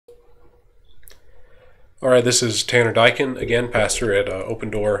All right, this is Tanner Dikin, again, pastor at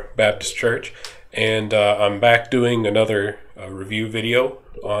Open Door Baptist Church, and I'm back doing another review video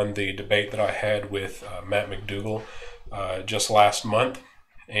on the debate that I had with Matt McDougal just last month,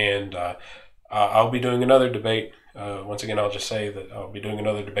 and I'll be doing another debate. Once again, I'll just say that I'll be doing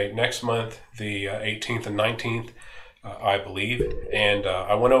another debate next month, the 18th and 19th, I believe, and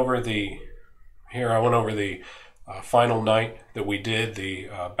I went over the final night that we did the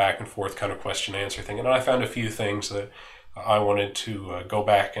back and forth kind of question answer thing, and I found a few things that I wanted to go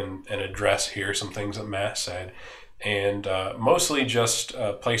back and address here, some things that Matt said, and mostly just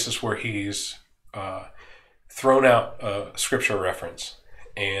places where he's thrown out scripture reference,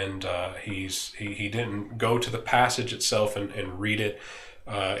 and he didn't go to the passage itself and read it.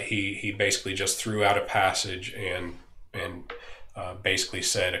 He basically just threw out a passage and basically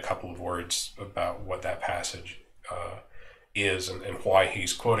said a couple of words about what that passage is and why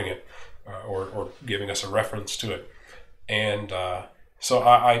he's quoting it or giving us a reference to it. And so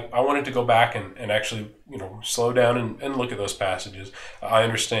I wanted to go back and actually, slow down and look at those passages. I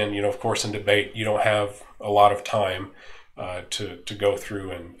understand, of course, in debate, you don't have a lot of time to go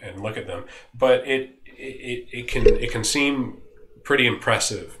through and look at them, but it can seem pretty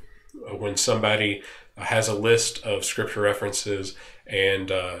impressive when somebody has a list of scripture references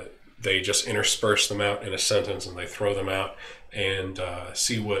and they just intersperse them out in a sentence and they throw them out and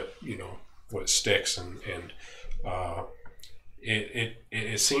see what sticks, and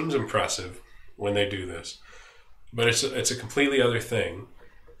it seems impressive when they do this, but it's a completely other thing.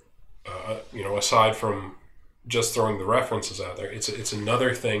 Aside from just throwing the references out there, it's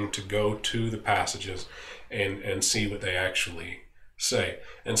another thing to go to the passages and see what they actually say.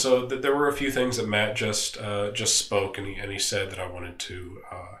 And so there were a few things that Matt just spoke, and he said that I wanted to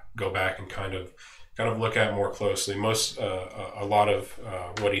go back and kind of look at more closely. A lot of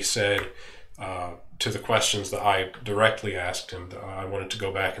what he said to the questions that I directly asked him, I wanted to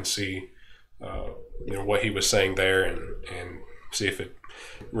go back and see what he was saying there and see if it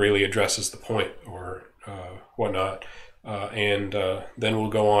really addresses the point or whatnot. And then we'll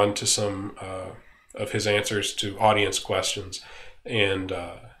go on to some of his answers to audience questions. And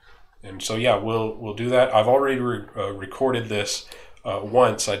so yeah, we'll do that. I've already recorded this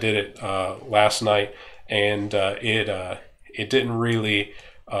once. I did it last night, and it didn't really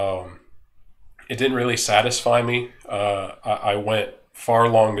satisfy me. I went far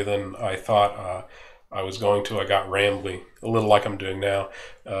longer than I thought I was going to. I got rambly, a little like I'm doing now,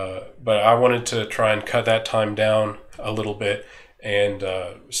 but I wanted to try and cut that time down a little bit and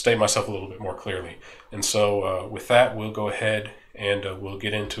state myself a little bit more clearly. And so with that, we'll go ahead and we'll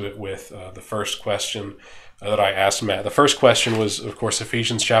get into it with the first question that I asked Matt. The first question was, of course,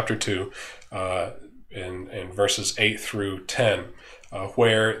 Ephesians chapter 2 and verses 8 through 10,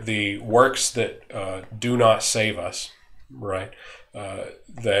 where the works that do not save us, right,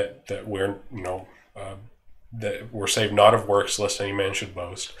 that we're, that we're saved not of works, lest any man should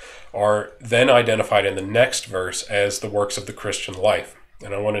boast, are then identified in the next verse as the works of the Christian life.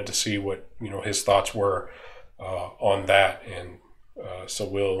 And I wanted to see what his thoughts were on that, and so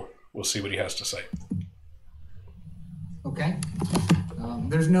we'll see what he has to say. Okay.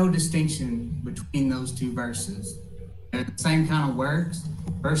 There's no distinction between those two verses. They're the same kind of works.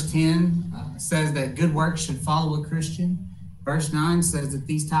 Verse 10 says that good works should follow a Christian. Verse 9 says that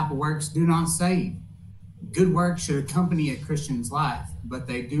these type of works do not save. Good works should accompany a Christian's life, but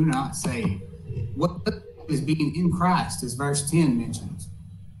they do not save. What is being in Christ, as verse 10 mentions,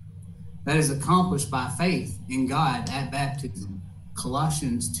 that is accomplished by faith in God at baptism.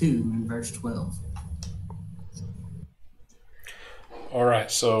 Colossians 2 and verse 12. All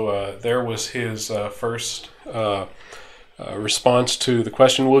right, so there was his first response to the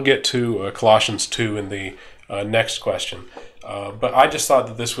question. We'll get to Colossians 2 in the next question, but I just thought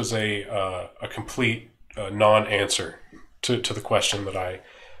that this was a complete non-answer to the question that I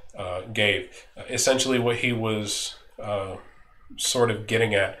gave. Essentially, what he was sort of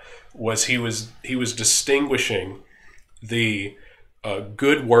getting at was he was distinguishing the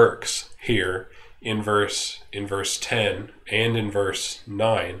good works here in verse 10 and in verse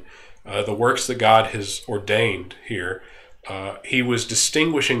 9, the works that God has ordained here. He was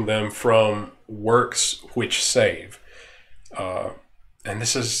distinguishing them from works which save, and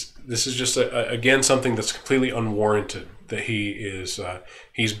this is just again something that's completely unwarranted that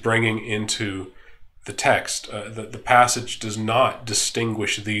he's bringing into the text. The passage does not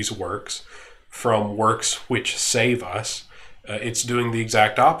distinguish these works from works which save us. It's doing the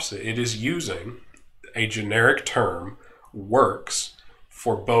exact opposite. It is using a generic term, works,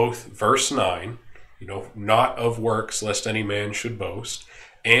 for both verse 9, not of works lest any man should boast,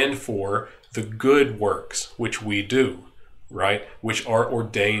 and for the good works which we do, right? Which are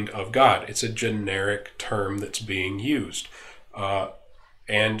ordained of God. It's a generic term that's being used.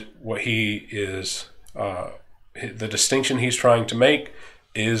 And what he is, the distinction he's trying to make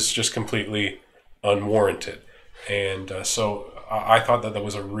is just completely unwarranted. And so I thought that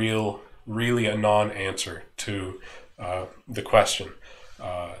was really a non-answer to the question.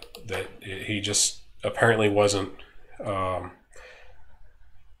 That he just apparently wasn't,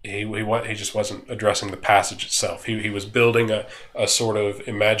 he just wasn't addressing the passage itself. He was building a sort of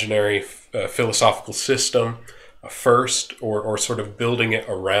imaginary philosophical system first, or sort of building it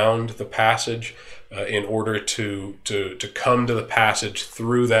around the passage in order to come to the passage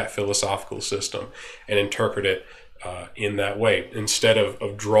through that philosophical system and interpret it in that way, instead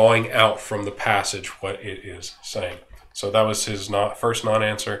of drawing out from the passage what it is saying. So that was his first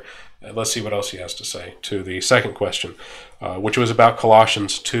non-answer. Let's see what else he has to say to the second question, which was about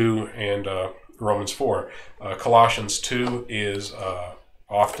Colossians 2 and Romans 4. Colossians 2 is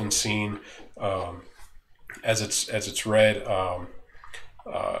often seen as it's read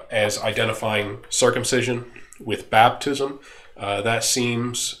as identifying circumcision with baptism. That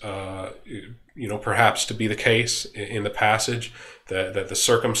seems, perhaps to be the case in the passage, that the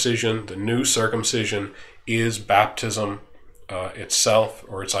circumcision, the new circumcision, is baptism itself,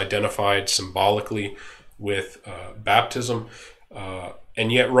 or it's identified symbolically with baptism.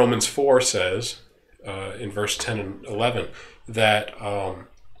 And yet Romans 4 says, in verse 10 and 11, that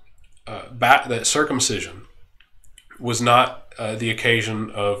that circumcision was not the occasion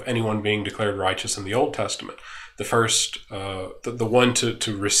of anyone being declared righteous in the Old Testament. The first, the one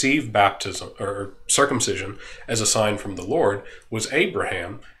to receive baptism or circumcision as a sign from the Lord was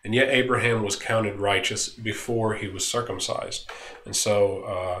Abraham, and yet Abraham was counted righteous before he was circumcised. And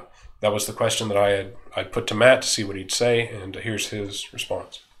so that was the question that I'd put to Matt to see what he'd say, and here's his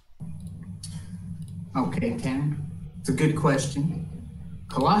response. Okay, Ken, it's a good question.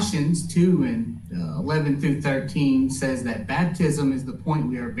 Colossians 2 and 11 through 13 says that baptism is the point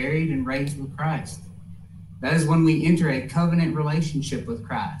we are buried and raised with Christ. That is when we enter a covenant relationship with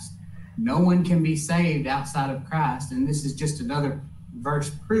Christ. No one can be saved outside of Christ, and this is just another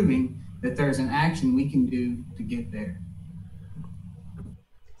verse proving that there's an action we can do to get there.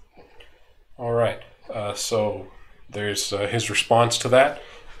 All right. So there's his response to that.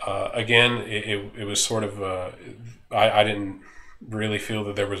 Again, it was sort of, I didn't really feel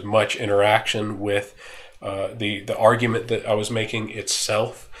that there was much interaction with the argument that I was making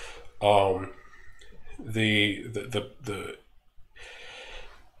itself. The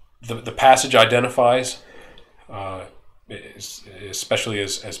passage identifies, especially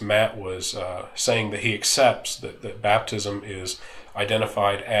as Matt was saying, that he accepts that baptism is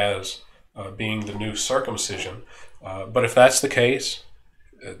identified as being the new circumcision. But if that's the case,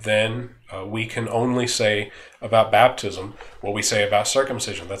 then we can only say about baptism what we say about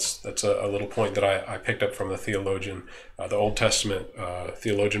circumcision. That's a little point that I picked up from the theologian, the Old Testament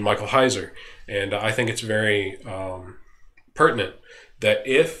theologian Michael Heiser, and I think it's very pertinent that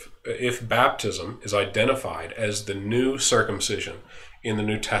if baptism is identified as the new circumcision in the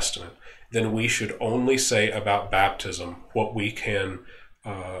New Testament, then we should only say about baptism what we can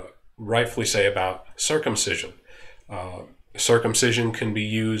rightfully say about circumcision. Circumcision can be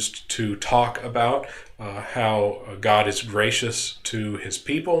used to talk about how God is gracious to his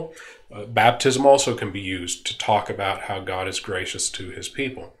people. Baptism also can be used to talk about how God is gracious to his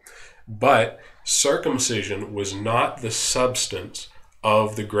people. But circumcision was not the substance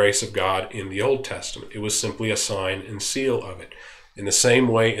of the grace of God in the Old Testament. It was simply a sign and seal of it. In the same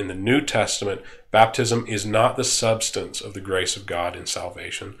way, in the New Testament, baptism is not the substance of the grace of God in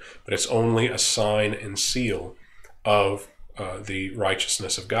salvation, but it's only a sign and seal of the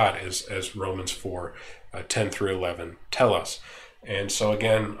righteousness of God, as Romans 4, 10 through 11 tell us. And so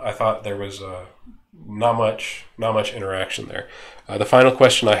again, I thought there was not much interaction there. The final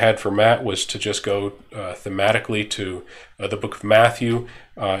question I had for Matt was to just go thematically to the book of Matthew.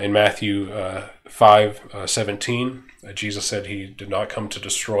 In Matthew 5:17, Jesus said he did not come to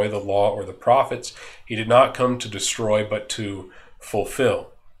destroy the law or the prophets. He did not come to destroy, but to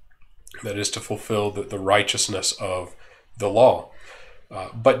fulfill. That is, to fulfill the righteousness of the law.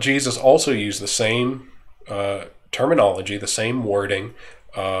 But Jesus also used the same terminology, the same wording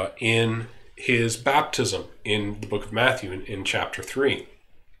in his baptism in the book of Matthew in chapter 3,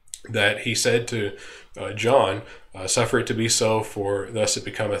 that he said to John, suffer it to be so, for thus it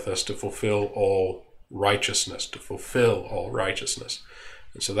becometh us to fulfill all righteousness, to fulfill all righteousness.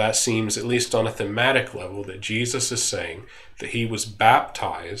 And so that seems, at least on a thematic level, that Jesus is saying that he was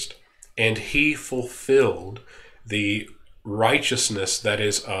baptized and he fulfilled the righteousness that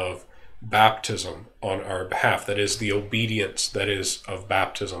is of baptism on our behalf, that is the obedience that is of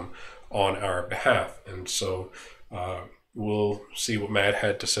baptism on our behalf. And so we'll see what Matt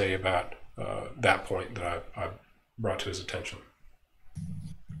had to say about that point that I brought to his attention.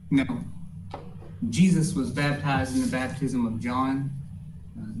 No, Jesus was baptized in the baptism of John.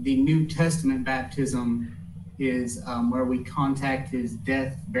 The New Testament baptism is where we contact his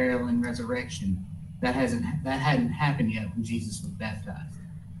death, burial, and resurrection. That hadn't happened yet when Jesus was baptized.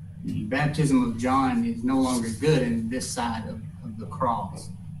 The baptism of John is no longer good in this side of the cross.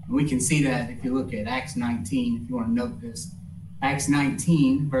 And we can see that if you look at Acts 19, if you want to note this. Acts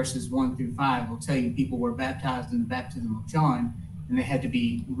 19, verses 1 through 5 will tell you people were baptized in the baptism of John, and they had to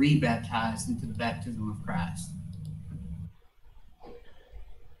be rebaptized into the baptism of Christ.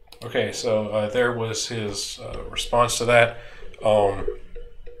 Okay, so there was his response to that.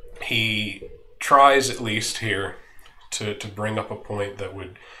 He tries, at least here, to bring up a point that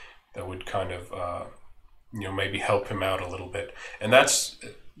would kind of maybe help him out a little bit, and that's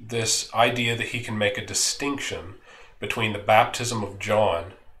this idea that he can make a distinction between the baptism of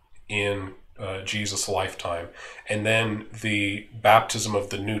John in Jesus' lifetime and then the baptism of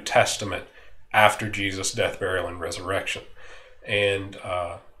the New Testament after Jesus' death, burial, and resurrection. And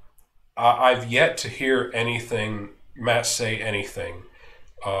I've yet to hear anything, Matt say anything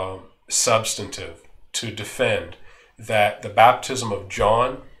substantive to defend that the baptism of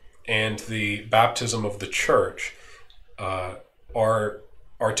John and the baptism of the church are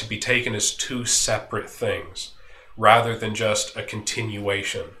to be taken as two separate things rather than just a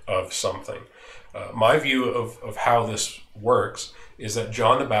continuation of something. My view of how this works is that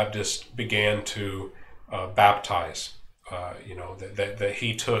John the Baptist began to baptize. That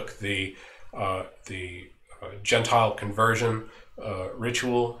he took the Gentile conversion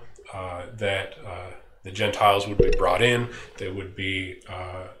ritual, that the Gentiles would be brought in, they would be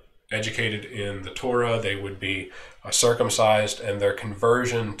educated in the Torah, they would be circumcised, and their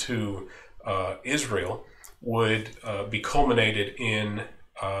conversion to Israel would be culminated in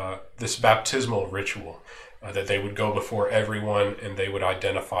this baptismal ritual, that they would go before everyone and they would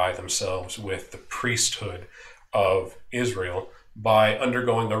identify themselves with the priesthood of Israel by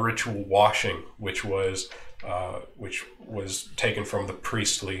undergoing a ritual washing, which was taken from the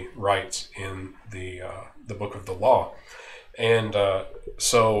priestly rites in the book of the law. And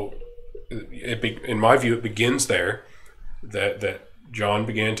so in my view, it begins there, that John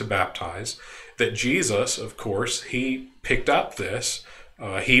began to baptize, that Jesus, of course, he picked up this.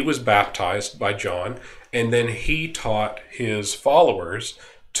 He was baptized by John, and then he taught his followers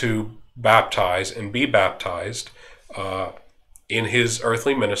to baptize and be baptized in his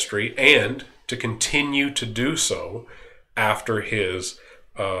earthly ministry, and to continue to do so after his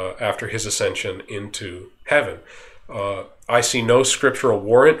ascension into heaven. I see no scriptural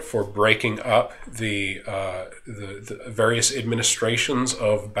warrant for breaking up the various administrations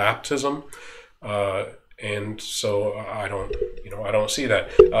of baptism, and so I don't see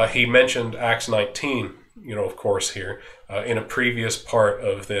that. He mentioned Acts 19, of course, here in a previous part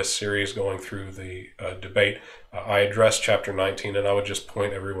of this series going through the debate. I addressed chapter 19, and I would just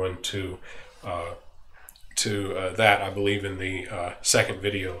point everyone to that, I believe, in the second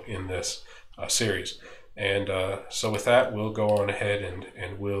video in this series. And so with that, we'll go on ahead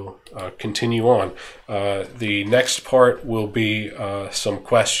and we'll continue on. The next part will be some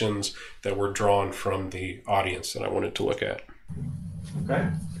questions that were drawn from the audience that I wanted to look at. Okay.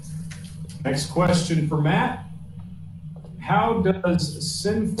 Next question for Matt. How does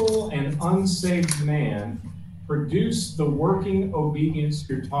sinful and unsaved man produce the working obedience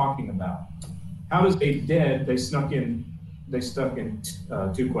you're talking about? How does a dead, they stuck in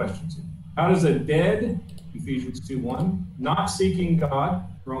two questions here. How does a dead, Ephesians 2:1, not seeking God,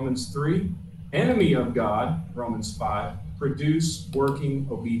 Romans 3, enemy of God, Romans 5, produce working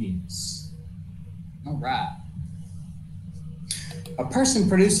obedience? All right. A person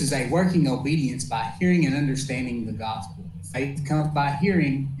produces a working obedience by hearing and understanding the gospel. Faith comes by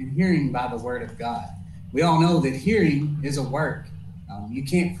hearing, and hearing by the word of God. We all know that hearing is a work. You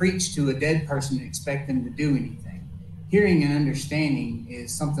can't preach to a dead person and expect them to do anything. Hearing and understanding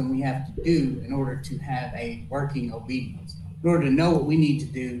is something we have to do in order to have a working obedience, in order to know what we need to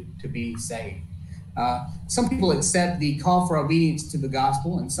do to be saved. Some people accept the call for obedience to the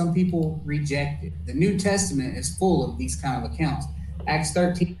gospel, and some people reject it. The New Testament is full of these kind of accounts. Acts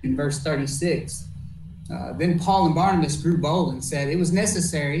 13 and verse 36. Then Paul and Barnabas grew bold and said, "It was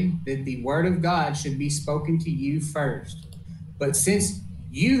necessary that the word of God should be spoken to you first. But since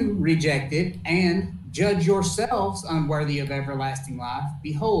you reject it and judge yourselves unworthy of everlasting life,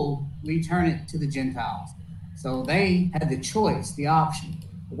 behold, we turn it to the Gentiles." So they had the choice, the option.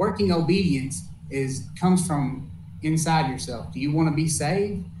 Working obedience comes from inside yourself. Do you want to be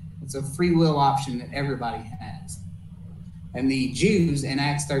saved? It's a free will option that everybody has. And the Jews in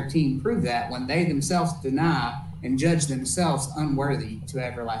Acts 13 prove that when they themselves deny and judge themselves unworthy to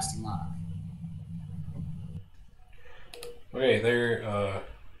everlasting life. Okay, there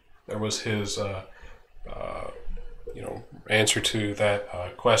was his answer to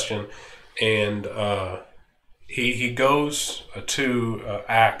that question, and he goes to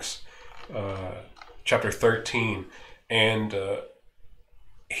Acts chapter 13, and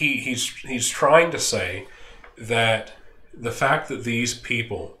he's trying to say that the fact that these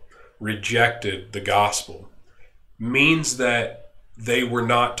people rejected the gospel means that they were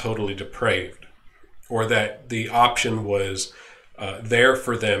not totally depraved, or that the option was there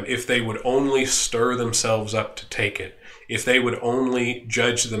for them if they would only stir themselves up to take it, if they would only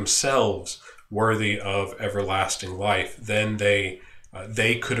judge themselves worthy of everlasting life, then they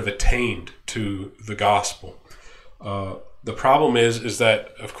could have attained to the gospel. The problem is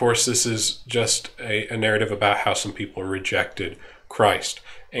that, of course, this is just a narrative about how some people rejected Christ,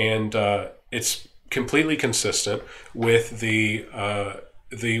 and it's completely consistent with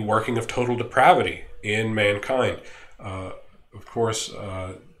the working of total depravity in mankind. Of course,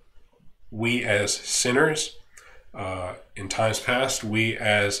 we as sinners, in times past, we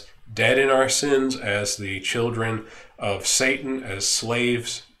as dead in our sins, as the children of Satan, as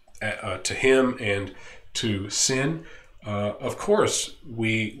slaves to him and to sin, of course,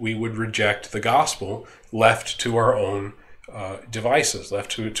 we would reject the gospel, left to our own devices,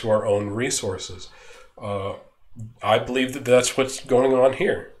 left to our own resources. I believe that that's what's going on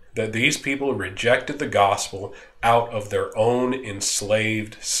here, that these people rejected the gospel out of their own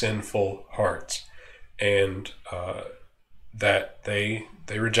enslaved, sinful hearts, and that they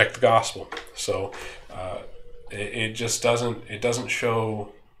reject the gospel. So it just doesn't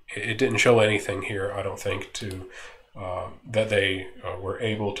show. It didn't show anything here, I don't think, to that they were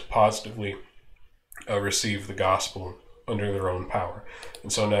able to positively receive the gospel under their own power.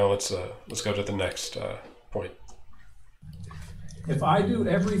 And so now let's go to the next point. If I do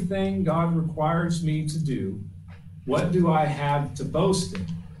everything God requires me to do, what do I have to boast in?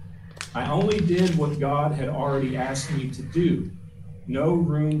 I only did what God had already asked me to do. No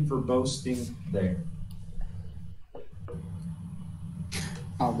room for boasting there.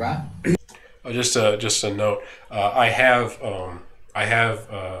 All right. Just a note. I have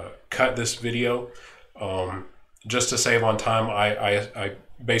cut this video just to save on time. I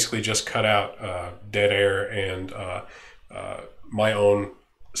basically just cut out dead air and my own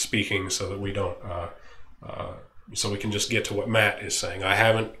speaking so that we don't so we can just get to what Matt is saying. I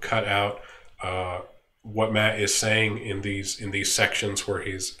haven't cut out what Matt is saying in these sections where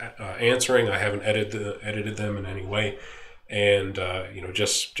he's answering. I haven't edited them in any way, and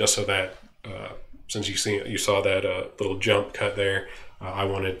just so that since you saw that little jump cut there, I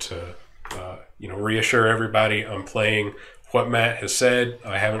wanted to reassure everybody I'm playing what Matt has said.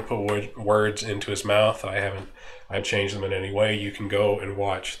 I haven't put words into his mouth. I've changed them in any way. You can go and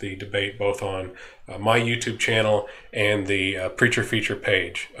watch the debate both on my YouTube channel and the Preacher Feature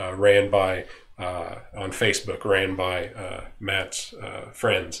page ran by on Facebook, ran by Matt's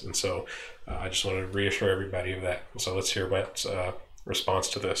friends. And so I just want to reassure everybody of that. So let's hear Matt's response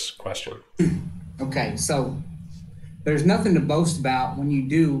to this question. Okay, so there's nothing to boast about when you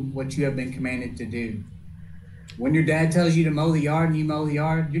do what you have been commanded to do. When your dad tells you to mow the yard and you mow the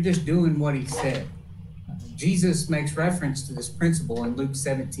yard, you're just doing what he said. Jesus makes reference to this principle in Luke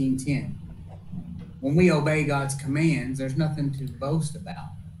 17:10. When we obey God's commands, there's nothing to boast about.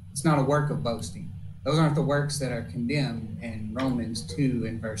 It's not a work of boasting. Those aren't the works that are condemned in Romans 2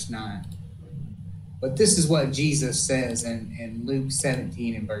 and verse 9. But this is what Jesus says in Luke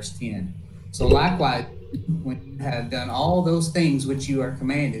 17 and verse 10. So likewise, when you have done all those things which you are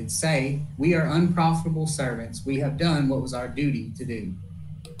commanded, say, we are unprofitable servants. We have done what was our duty to do.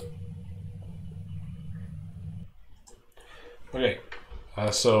 Okay,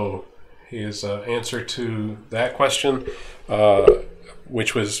 so his answer to that question,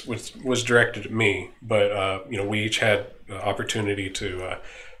 which was directed at me, but we each had the opportunity to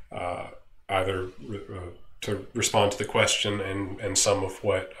either to respond to the question and some of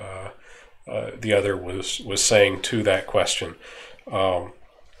what the other was saying to that question.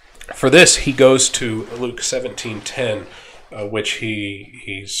 For this, he goes to Luke 17:10, which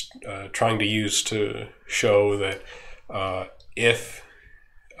he's trying to use to show that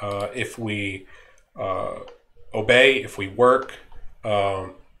if we obey, if we work,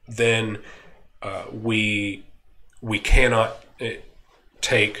 then we cannot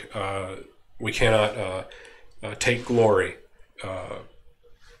take we cannot take glory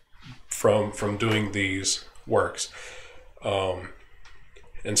from doing these works.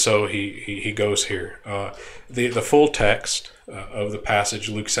 And so he goes here. The full text of the passage,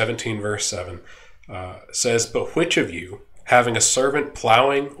 Luke 17, verse 7, says, "But which of you, having a servant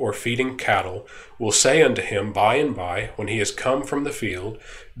plowing or feeding cattle, will say unto him by and by, when he is come from the field,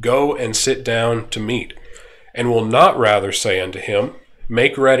 Go and sit down to meat? And will not rather say unto him,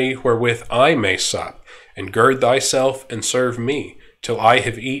 Make ready wherewith I may sup, and gird thyself and serve me, till I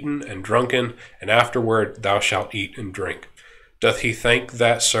have eaten and drunken, and afterward thou shalt eat and drink. Doth he thank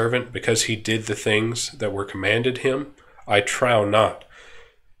that servant because he did the things that were commanded him? I trow not.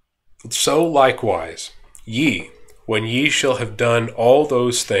 So likewise, ye, when ye shall have done all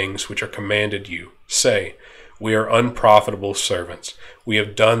those things which are commanded you, say, We are unprofitable servants. We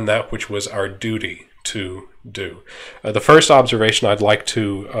have done that which was our duty to do." The first observation I'd like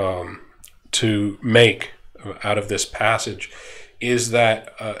to make out of this passage is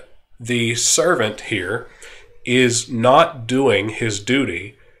that the servant here is not doing his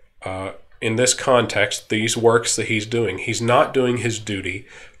duty in this context, these works that he's doing. He's not doing his duty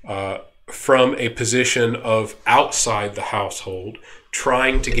from a position of outside the household,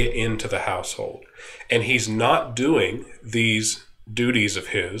 trying to get into the household. And he's not doing these duties of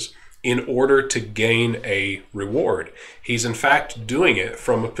his in order to gain a reward. He's in fact doing it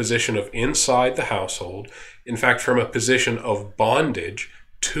from a position of inside the household, in fact from a position of bondage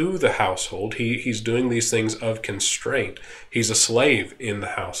to the household. He's doing these things of constraint. He's a slave in the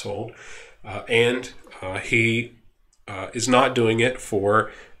household, and he is not doing it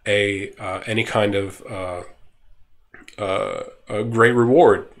for any kind of a great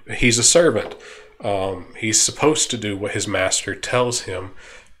reward. He's a servant. He's supposed to do what his master tells him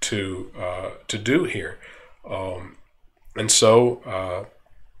to do here, and so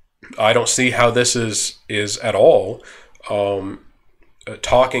I don't see how this is at all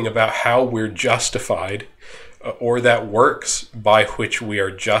talking about how we're justified, or that works by which we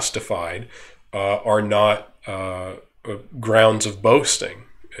are justified are not grounds of boasting.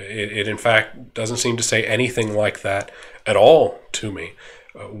 It in fact doesn't seem to say anything like that at all to me.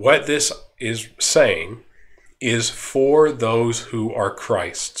 What this is saying is for those who are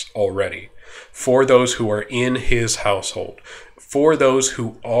Christ's already, for those who are in his household, for those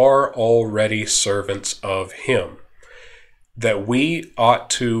who are already servants of him, that we ought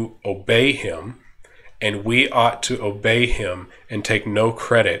to obey him, and we ought to obey him and take no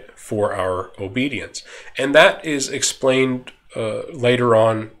credit for our obedience. And that is explained later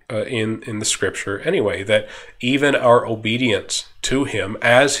on in the scripture anyway, that even our obedience to him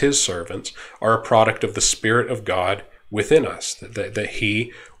as his servants are a product of the Spirit of God within us, that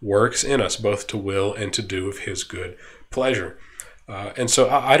he works in us both to will and to do of his good pleasure. And so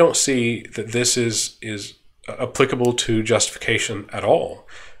I don't see that this is applicable to justification at all.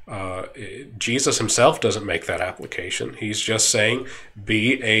 Jesus himself doesn't make that application. He's just saying,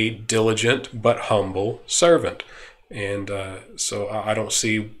 be a diligent but humble servant. And so I don't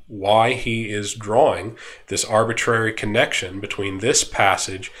see why he is drawing this arbitrary connection between this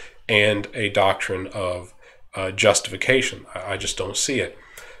passage and a doctrine of justification. I just don't see it.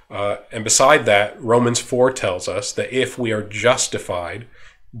 And beside that, Romans 4 tells us that if we are justified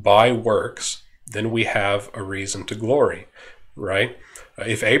by works, then we have a reason to glory, right?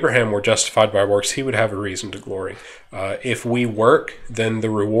 If Abraham were justified by works, he would have a reason to glory. If we work, then the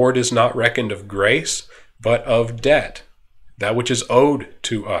reward is not reckoned of grace, but of debt, that which is owed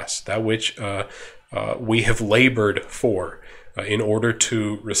to us, that which we have labored for in order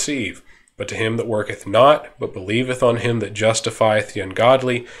to receive. But to him that worketh not, but believeth on him that justifieth the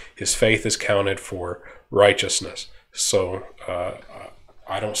ungodly, his faith is counted for righteousness. So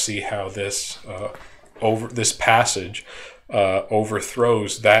I don't see how this passage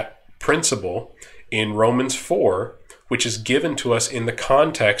overthrows that principle in Romans 4, which is given to us in the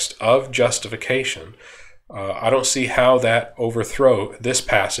context of justification. I don't see how that overthrow this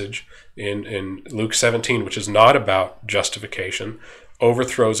passage in Luke 17, which is not about justification,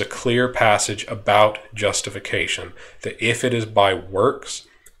 overthrows a clear passage about justification, that if it is by works,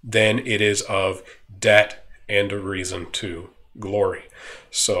 then it is of debt and a reason to glory.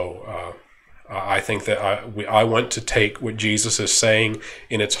 So I think that I want to take what Jesus is saying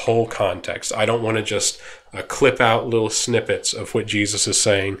in its whole context. I don't want to just clip out little snippets of what Jesus is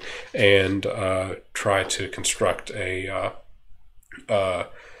saying and try to construct a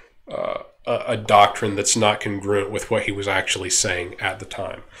doctrine that's not congruent with what he was actually saying at the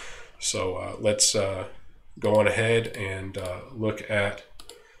time. So let's go on ahead and look at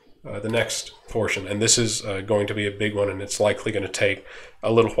the next portion. And this is going to be a big one, and it's likely going to take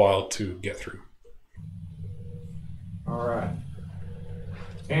a little while to get through. All right.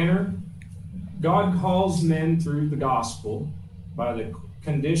 Tanner, God calls men through the gospel by the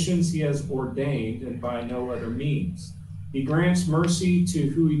conditions he has ordained and by no other means. He grants mercy to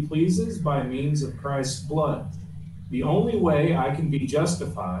who he pleases by means of Christ's blood. The only way I can be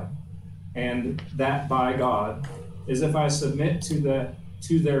justified, and that by God, is if I submit to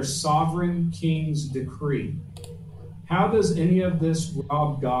their sovereign king's decree. How does any of this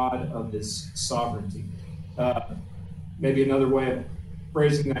rob God of his sovereignty? Maybe another way of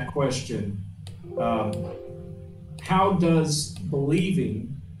phrasing that question, how does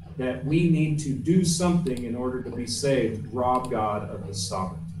believing that we need to do something in order to be saved rob God of his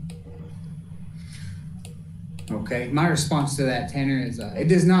sovereignty? Okay, my response to that, Tanner, is it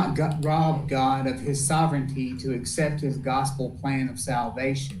does not rob God of his sovereignty to accept his gospel plan of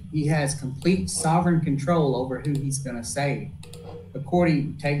salvation. He has complete sovereign control over who he's going to save.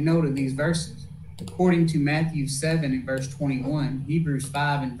 Take note of these verses. According to Matthew 7 and verse 21, Hebrews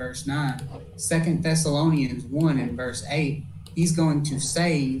 5 and verse 9, 2 Thessalonians 1 and verse 8, he's going to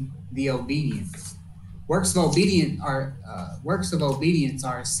save the obedient. Works of obedience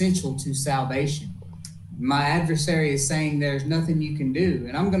are essential to salvation. My adversary is saying there's nothing you can do,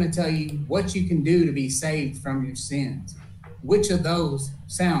 and I'm going to tell you what you can do to be saved from your sins. Which of those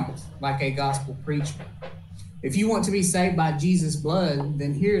sounds like a gospel preacher? If you want to be saved by Jesus' blood,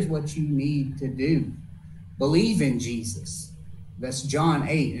 then here's what you need to do. Believe in Jesus. That's John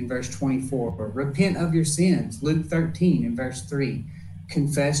 8 and verse 24. Repent of your sins, Luke 13 and verse 3.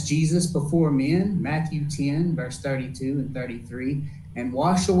 Confess Jesus before men, Matthew 10, verse 32 and 33. And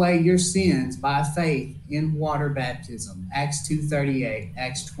wash away your sins by faith in water baptism, Acts 2:38,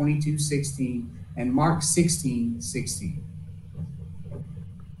 Acts 22:16, and Mark 16:16.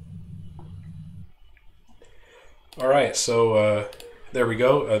 All right, so there we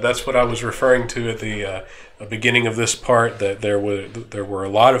go. That's what I was referring to at the beginning of this part, that there were a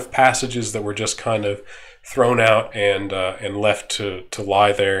lot of passages that were just kind of thrown out and left to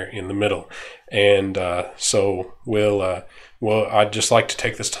lie there in the middle. And so I'd just like to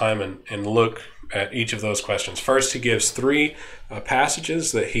take this time and look at each of those questions. First, he gives three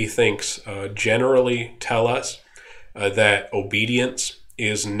passages that he thinks generally tell us that obedience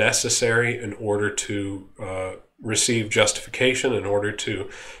is necessary in order to receive justification, in order to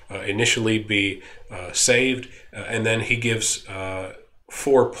initially be saved. And then he gives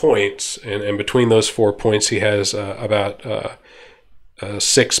 4 points, and between those 4 points he has about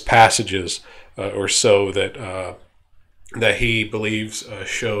 6 passages or so that he believes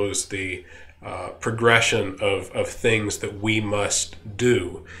shows the progression of things that we must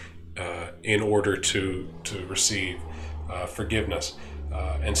do in order to receive forgiveness.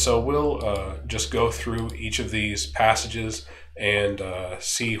 And so we'll just go through each of these passages and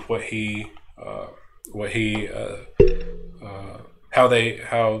see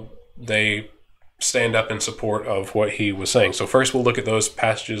how they stand up in support of what he was saying. So first we'll look at those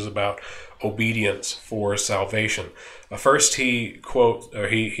passages about obedience for salvation. First he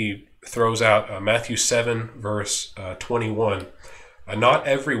throws out Matthew 7 verse 21. Not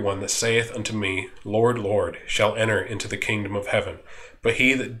everyone that saith unto me, Lord, Lord, shall enter into the kingdom of heaven, but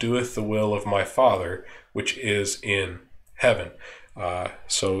he that doeth the will of my Father which is in heaven.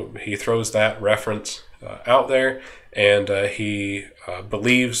 So he throws that reference out there, and he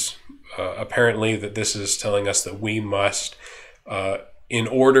believes apparently that this is telling us that we must, in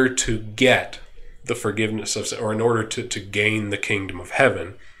order to get the forgiveness of sin, or in order to gain the kingdom of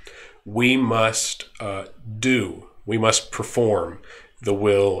heaven, we must perform the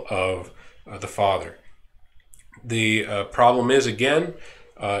will of the Father. The problem is, again,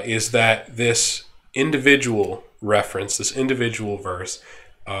 is that this individual reference, this individual verse,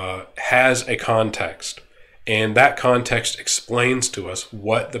 has a context. And that context explains to us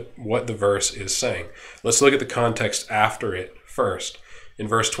what the verse is saying. Let's look at the context after it first. In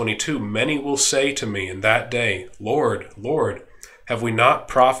verse 22, many will say to me in that day, Lord, Lord, have we not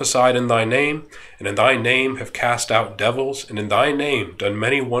prophesied in thy name, and in thy name have cast out devils, and in thy name done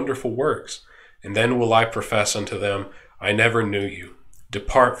many wonderful works? And then will I profess unto them, I never knew you.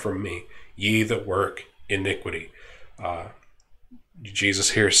 Depart from me, ye that work iniquity.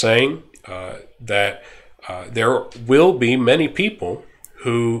 Jesus here saying that there will be many people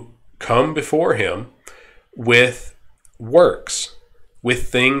who come before him with works,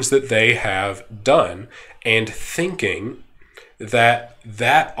 with things that they have done, and thinking that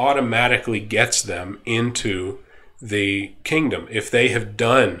automatically gets them into the kingdom if they have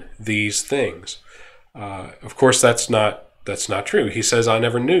done these things. Of course, that's not true. He says, I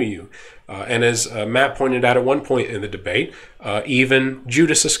never knew you. And as Matt pointed out at one point in the debate, even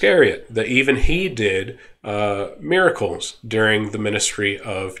Judas Iscariot, that even he did miracles during the ministry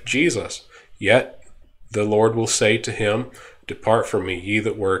of Jesus. Yet the Lord will say to him, "Depart from me, ye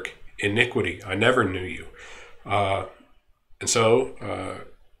that work iniquity. I never knew you." And so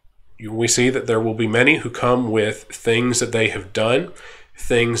we see that there will be many who come with things that they have done,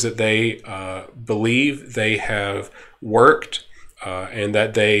 things that they believe they have worked, and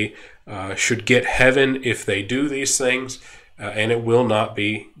that they should get heaven if they do these things, and it will not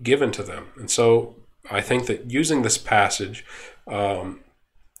be given to them. And so I think that using this passage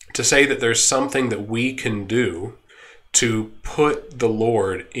to say that there's something that we can do to put the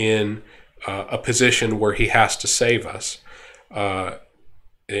Lord in a position where he has to save us,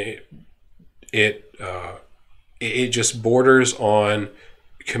 it just borders on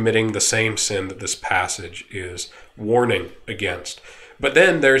committing the same sin that this passage is warning against. But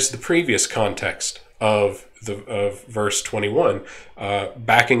then there's the previous context of verse 21,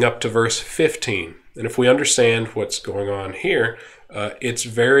 backing up to verse 15. And if we understand what's going on here, it's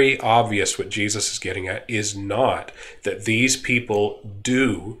very obvious what Jesus is getting at is not that these people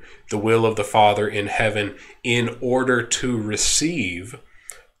do the will of the Father in heaven in order to receive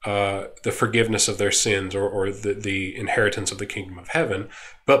the forgiveness of their sins or the inheritance of the kingdom of heaven,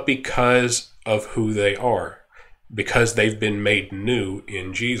 but because of who they are, because they've been made new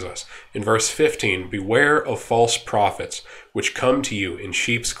in Jesus. In verse 15, "Beware of false prophets, which come to you in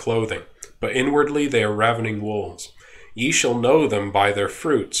sheep's clothing, but inwardly they are ravening wolves. Ye shall know them by their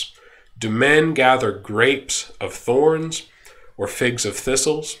fruits. Do men gather grapes of thorns, or figs of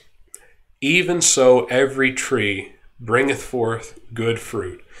thistles? Even so every tree bringeth forth good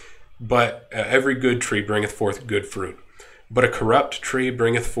fruit. But every good tree bringeth forth good fruit. But a corrupt tree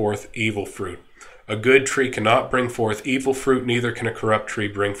bringeth forth evil fruit. A good tree cannot bring forth evil fruit, neither can a corrupt tree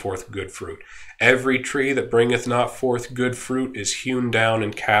bring forth good fruit. Every tree that bringeth not forth good fruit is hewn down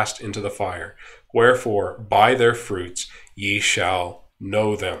and cast into the fire. Wherefore, by their fruits ye shall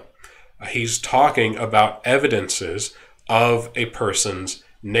know them." He's talking about evidences of a person's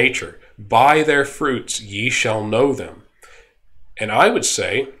nature. By their fruits ye shall know them. And I would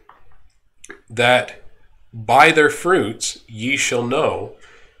say that by their fruits ye shall know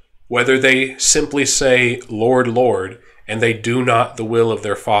whether they simply say, "Lord, Lord," and they do not the will of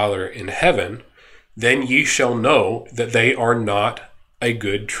their Father in heaven, then ye shall know that they are not a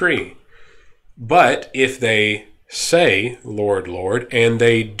good tree. But if they say, "Lord, Lord," and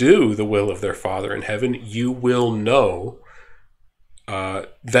they do the will of their Father in heaven, you will know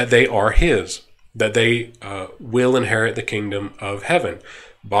that they are his, that they will inherit the kingdom of heaven.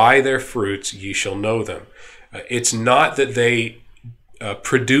 By their fruits ye shall know them. It's not that they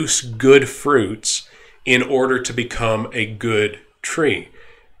produce good fruits in order to become a good tree.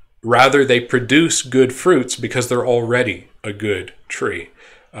 Rather, they produce good fruits because they're already a good tree.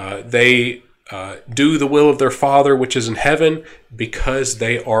 They do the will of their Father which is in heaven because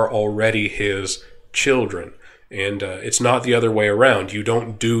they are already his children. And it's not the other way around. You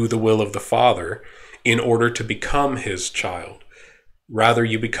don't do the will of the Father in order to become his child. Rather,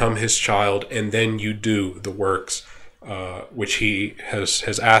 you become his child and then you do the works which he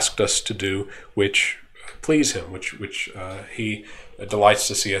has asked us to do, which please him, which he delights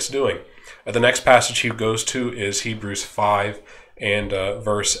to see us doing. The next passage he goes to is Hebrews 5 and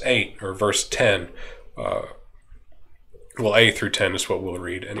verse 8, or verse 10. Well, A through 10 is what we'll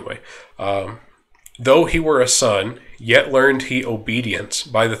read anyway. "Though he were a son, yet learned he obedience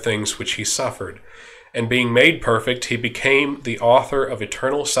by the things which he suffered. And being made perfect, he became the author of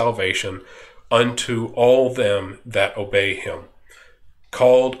eternal salvation unto all them that obey him,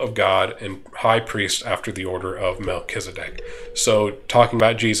 called of God and high priest after the order of Melchizedek." So talking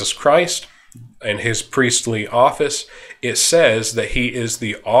about Jesus Christ and his priestly office, it says that he is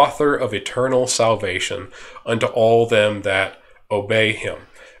the author of eternal salvation unto all them that obey him.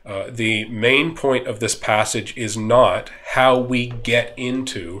 The main point of this passage is not how we get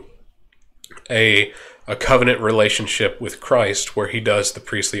into a covenant relationship with Christ where he does the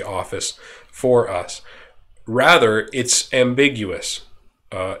priestly office for us. Rather, it's ambiguous.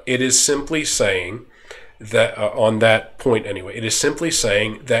 It is simply saying that, on that point anyway, it is simply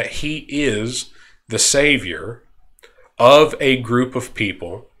saying that he is the Savior of a group of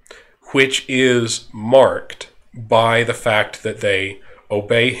people which is marked by the fact that they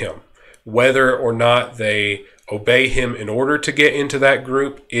obey him. Whether or not they obey him in order to get into that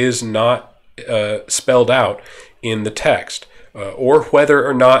group is not spelled out in the text, or whether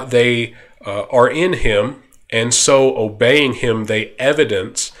or not they are in him, and so obeying him they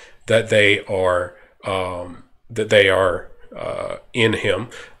evidence that they are in him,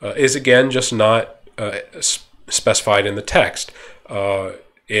 is again just not specified in the text.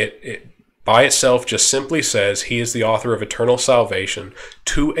 by itself just simply says he is the author of eternal salvation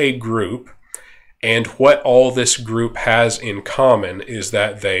to a group, and what all this group has in common is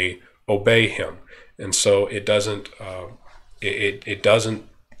that they obey him. And so it doesn't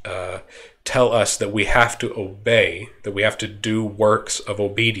tell us that we have to obey, that we have to do works of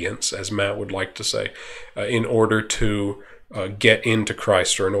obedience, as Matt would like to say, in order to get into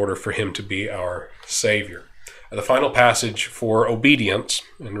Christ, or in order for him to be our Savior. The final passage for obedience,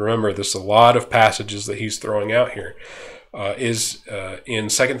 and remember there's a lot of passages that he's throwing out here, is in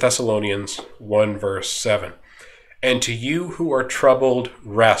 2 Thessalonians 1 verse 7. And to you who are troubled,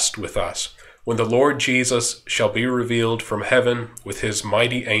 rest with us, when the Lord Jesus shall be revealed from heaven with his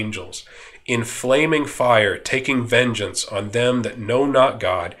mighty angels, in flaming fire, taking vengeance on them that know not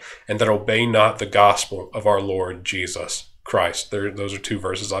God, and that obey not the gospel of our Lord Jesus Christ. Those are two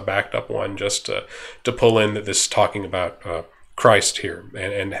verses. I backed up one just to pull in that this is talking about Christ here,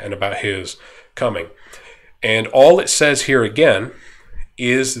 and about his coming. And all it says here again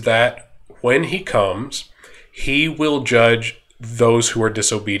is that when he comes, he will judge those who are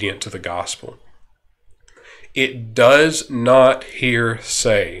disobedient to the gospel. It does not here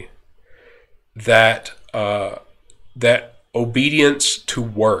say that that obedience to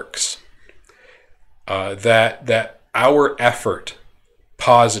works, that our effort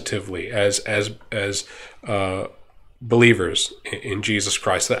positively as believers in Jesus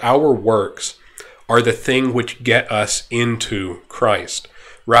Christ, that our works are the thing which get us into Christ.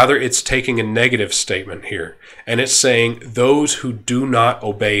 Rather, it's taking a negative statement here, and it's saying those who do not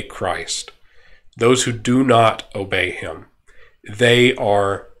obey Christ, those who do not obey him, they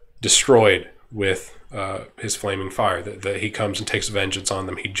are destroyed with his flaming fire, that he comes and takes vengeance on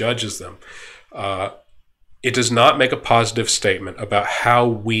them, he judges them. It does not make a positive statement about how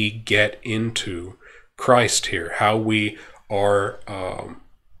we get into Christ here, how we are,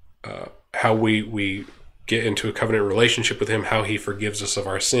 how we get into a covenant relationship with him, how he forgives us of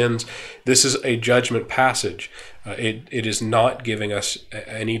our sins. This is a judgment passage. It is not giving us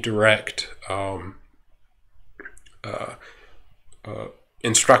any direct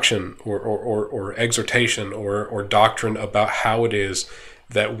instruction or exhortation or doctrine about how it is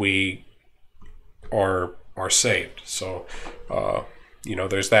that we are saved. So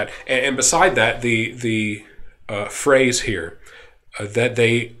there's that, and beside that, the phrase here that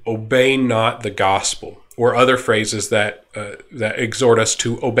they obey not the gospel, or other phrases that exhort us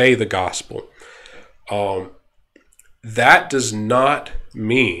to obey the gospel. That does not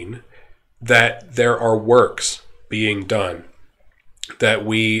mean that there are works being done, that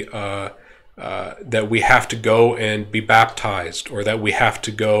we have to go and be baptized, or that we have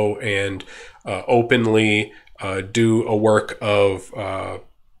to go and openly do a work of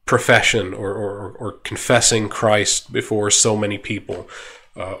profession or confessing Christ before so many people,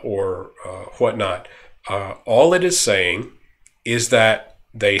 or whatnot. All it is saying is that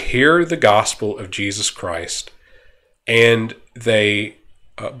they hear the gospel of Jesus Christ and they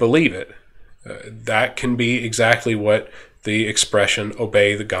believe it. That can be exactly what the expression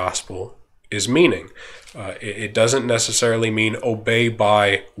obey the gospel is meaning. It doesn't necessarily mean obey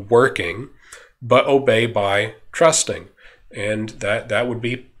by working, but obey by trusting. And that would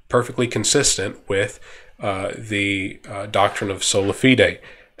be perfectly consistent with the doctrine of Sola Fide.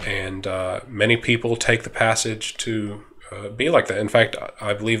 And many people take the passage to be like that. In fact,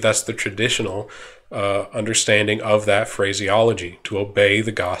 I believe that's the traditional understanding of that phraseology. To obey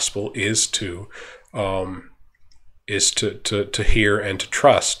the gospel is to hear and to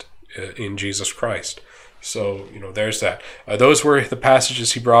trust in Jesus Christ. So, there's that. Those were the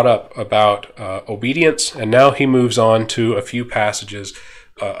passages he brought up about obedience, and now he moves on to a few passages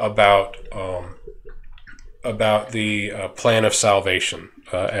about the plan of salvation,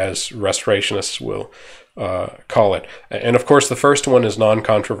 as restorationists will call it. And of course, the first one is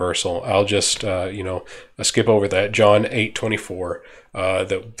non-controversial. I'll just skip over that. John 8:24,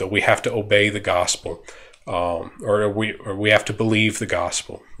 that we have to obey the gospel. Or we have to believe the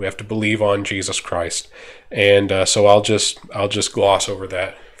gospel. We have to believe on Jesus Christ, and so I'll just gloss over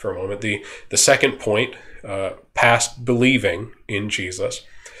that for a moment. The second point, past believing in Jesus,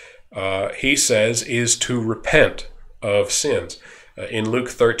 he says, is to repent of sins. In Luke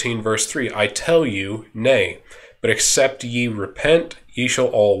 13 verse 3, I tell you, nay, but except ye repent, ye shall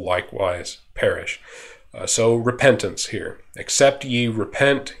all likewise perish. So repentance here. Except ye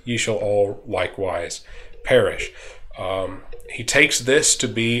repent, ye shall all likewise perish. He takes this to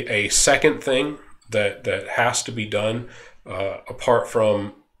be a second thing that has to be done apart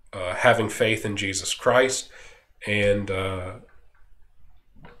from having faith in Jesus Christ, and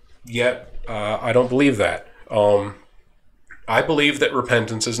yet I don't believe that. I believe that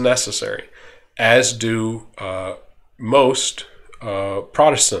repentance is necessary. as do most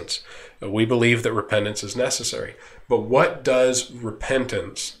Protestants. We believe that repentance is necessary. But what does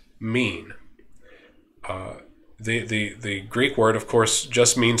repentance mean? The Greek word, of course,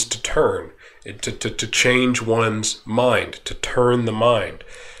 just means to turn, to change one's mind, to turn the mind.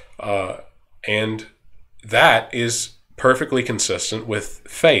 And that is perfectly consistent with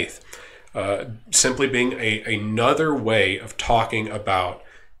faith, simply being another way of talking about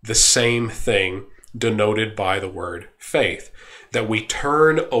the same thing denoted by the word faith, that we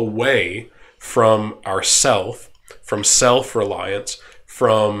turn away from ourself, from self-reliance,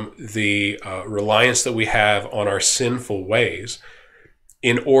 from the reliance that we have on our sinful ways,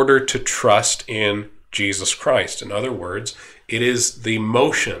 in order to trust in Jesus Christ. In other words, it is the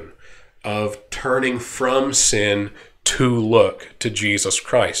motion of turning from sin to look to Jesus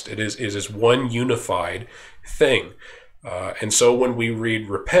Christ. It is one unified thing. And so when we read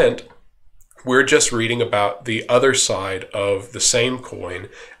repent, we're just reading about the other side of the same coin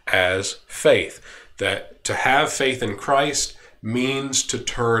as faith. That to have faith in Christ means to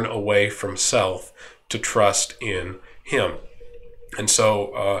turn away from self to trust in Him. And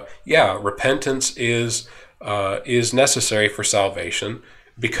so, repentance is necessary for salvation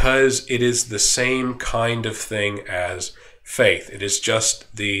because it is the same kind of thing as faith. It is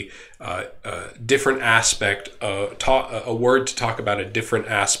just the different aspect, a word to talk about a different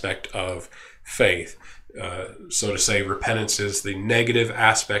aspect of faith. So to say, repentance is the negative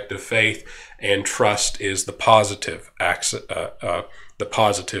aspect of faith, and trust is the positive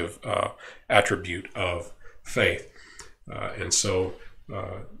attribute of faith. And so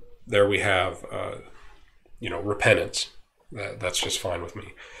there we have, repentance. That's just fine with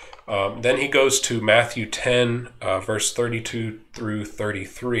me. Then he goes to Matthew 10, verse 32 through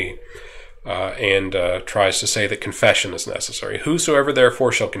 33. And tries to say that confession is necessary. Whosoever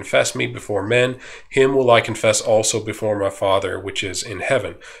therefore shall confess me before men, him will I confess also before my Father which is in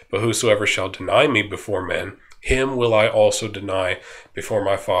heaven. But whosoever shall deny me before men, him will I also deny before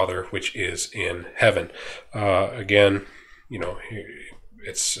my Father which is in heaven. Again,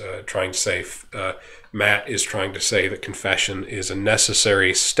 it's trying to say, Matt is trying to say that confession is a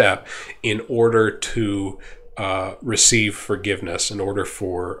necessary step in order to receive forgiveness, in order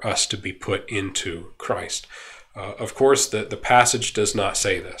for us to be put into Christ. Of course, the passage does not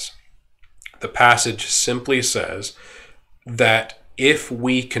say this. The passage simply says that if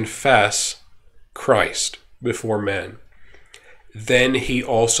we confess Christ before men, then He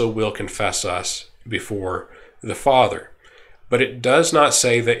also will confess us before the Father. But it does not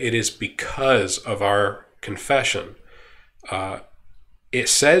say that it is because of our confession. It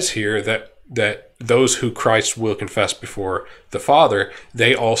says here that those who Christ will confess before the Father,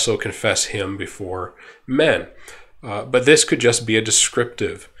 they also confess Him before men. But this could just be a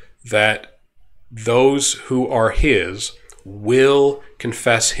descriptive, that those who are His will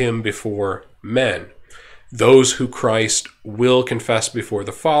confess Him before men. Those who Christ will confess before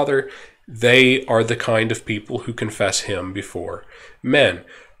the Father, they are the kind of people who confess Him before men.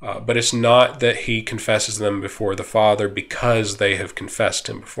 But it's not that He confesses them before the Father because they have confessed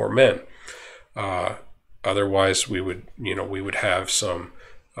Him before men. Otherwise, we would have some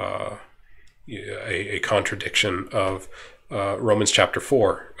a contradiction of Romans chapter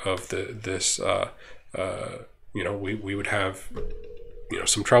 4 of we would have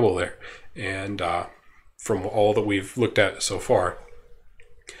some trouble there, and from all that we've looked at so far.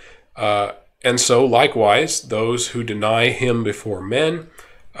 And so, likewise, those who deny Him before men,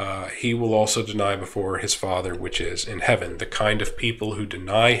 He will also deny before His Father which is in heaven. The kind of people who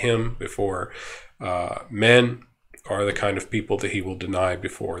deny Him before men are the kind of people that He will deny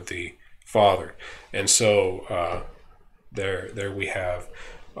before the Father. And so there we have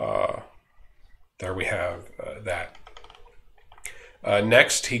that.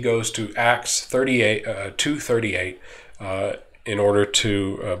 Next, he goes to Acts 2:38 in order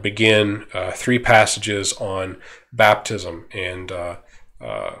to begin 3 passages on baptism and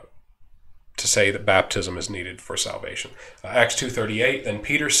to say that baptism is needed for salvation. Acts 2:38, then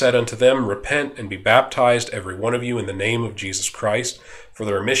Peter said unto them, repent and be baptized, every one of you, in the name of Jesus Christ, for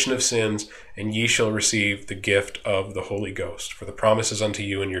the remission of sins, and ye shall receive the gift of the Holy Ghost. For the promise is unto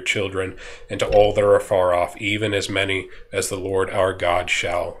you and your children, and to all that are afar off, even as many as the Lord our God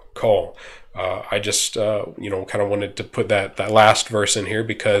shall call. I just, kind of wanted to put that last verse in here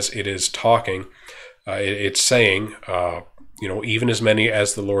because it is talking, it's saying, even as many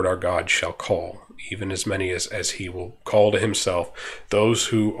as the Lord our God shall call, even as many as He will call to Himself. Those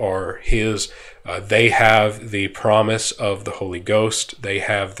who are His, they have the promise of the Holy Ghost. They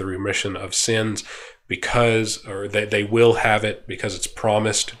have the remission of sins they will have it because it's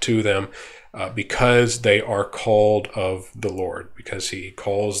promised to them. because they are called of the Lord, because he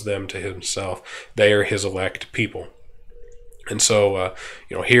calls them to himself. They are his elect people. And so,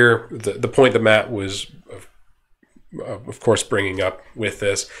 here, the point that Matt was, of course, bringing up with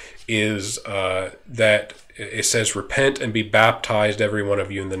this is that it says, repent and be baptized, every one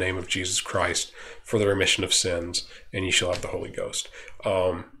of you, in the name of Jesus Christ, for the remission of sins, and ye shall have the Holy Ghost.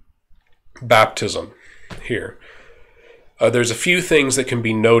 Baptism here. There's a few things that can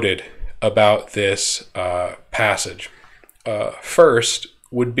be noted about this passage. First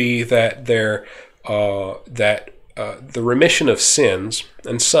would be that the remission of sins,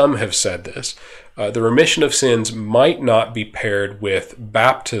 and some have said this, the remission of sins might not be paired with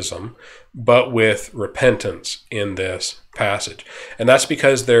baptism, but with repentance in this passage, and that's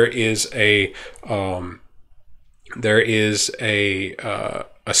because there is a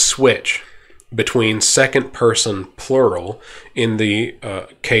switch between second person plural in the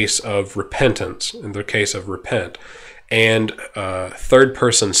case of repentance, in the case of repent, and third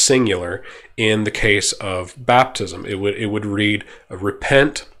person singular in the case of baptism. It would read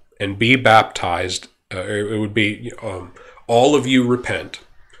repent and be baptized. It would be all of you repent,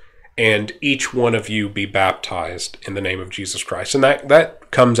 and each one of you be baptized in the name of Jesus Christ. And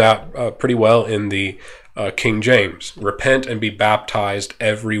that comes out pretty well in the King James. Repent and be baptized,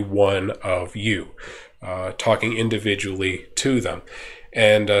 every one of you, talking individually to them.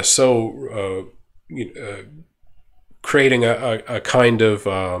 And creating a kind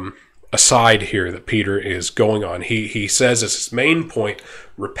of aside here that Peter is going on. He says as his main point,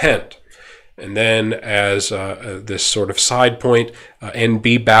 repent. And then as this sort of side point, and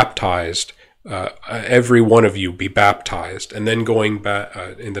be baptized, every one of you be baptized. And then going back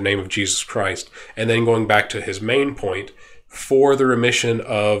in the name of Jesus Christ. And then going back to his main point, for the remission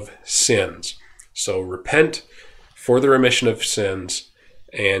of sins. So repent for the remission of sins.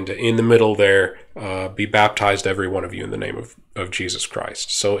 And in the middle there, be baptized, every one of you, in the name of Jesus Christ.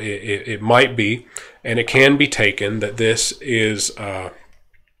 So it might be, and it can be taken, that this is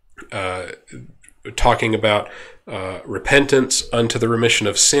talking about repentance unto the remission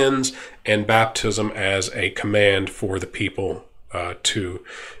of sins, and baptism as a command for the people to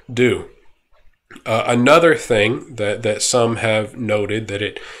do. Another thing that some have noted that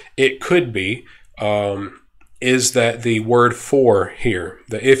it could be is that the word for here,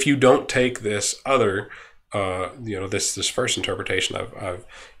 that if you don't take this other, this first interpretation I've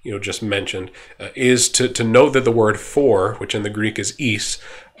just mentioned, is to note that the word for, which in the Greek is is,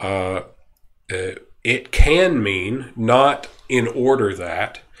 it can mean not in order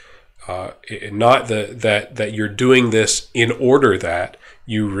that, not that you're doing this in order that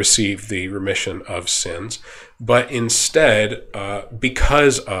you receive the remission of sins, but instead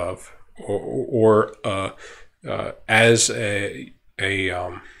because of, or as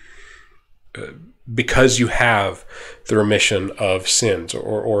because you have the remission of sins,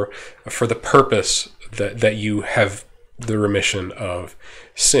 or for the purpose that you have the remission of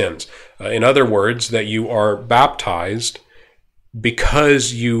sins. In other words, that you are baptized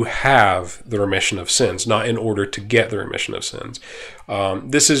because you have the remission of sins, not in order to get the remission of sins.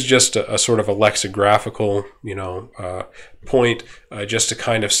 This is just a sort of a lexicographical, point, just to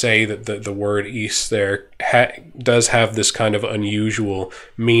kind of say that the word is there does have this kind of unusual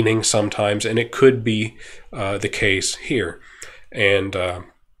meaning sometimes, and it could be the case here. And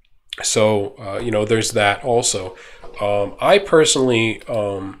there's that also. I personally,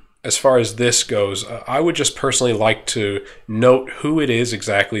 as far as this goes, I would just personally like to note who it is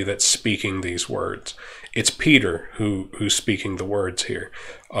exactly that's speaking these words. It's Peter who's speaking the words here.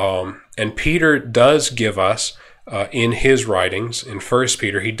 And Peter does give us, in his writings, in 1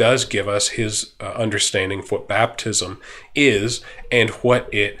 Peter, he does give us his understanding of what baptism is and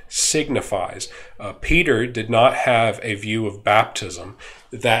what it signifies. Peter did not have a view of baptism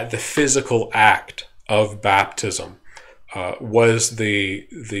that the physical act of baptism was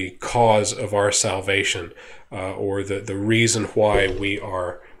the cause of our salvation, or the reason why we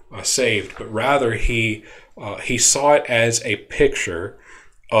are saved, but rather he saw it as a picture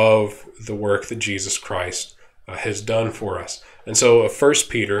of the work that Jesus Christ has done for us. And so 1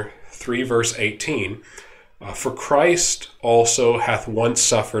 Peter 3 verse 18, for Christ also hath once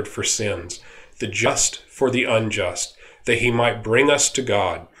suffered for sins, the just for the unjust, that he might bring us to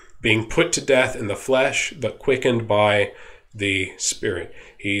God, being put to death in the flesh, but quickened by the Spirit.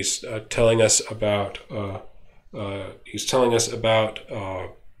 He's telling us about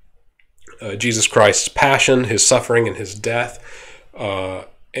Jesus Christ's passion, his suffering, and his death,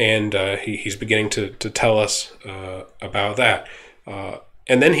 and he's beginning to tell us about that.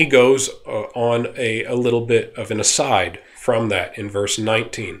 And then he goes on a little bit of an aside from that in verse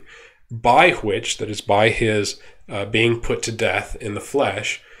 19, by which, that is by his being put to death in the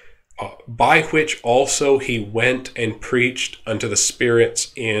flesh, by which also he went and preached unto the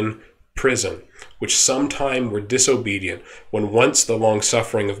spirits in prison, which sometime were disobedient, when once the long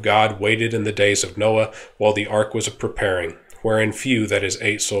suffering of God waited in the days of Noah, while the ark was a preparing, wherein few, that is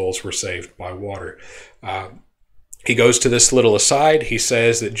 8 souls, were saved by water. He goes to this little aside. He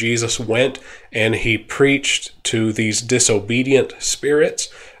says that Jesus went and he preached to these disobedient spirits,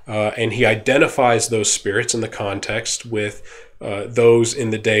 and he identifies those spirits in the context with those in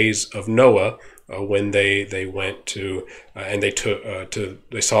the days of Noah, when they went to and they took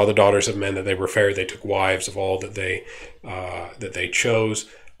they saw the daughters of men, that they were fair. They took wives of all that they chose,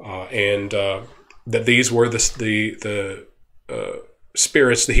 and that these were the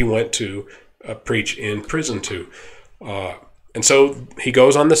spirits that he went to preach in prison to. And so he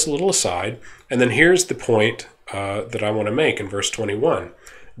goes on this little aside, and then here's the point that I want to make in verse 21.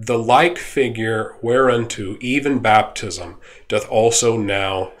 The like figure whereunto even baptism doth also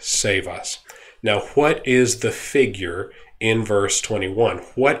now save us. Now, what is the figure in verse 21?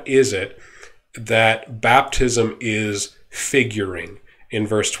 What is it that baptism is figuring in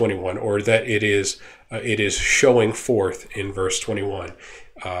verse 21, or that it is showing forth in verse 21?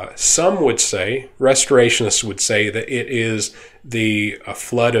 Some would say, restorationists would say, that it is the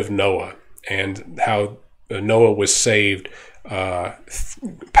flood of Noah, and how Noah was saved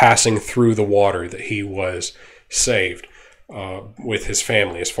passing through the water, that he was saved with his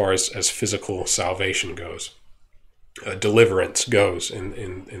family, as far as physical salvation goes, deliverance goes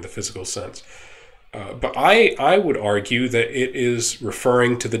in the physical sense. But I would argue that it is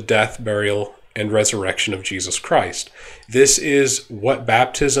referring to the death, burial, and resurrection of Jesus Christ. This is what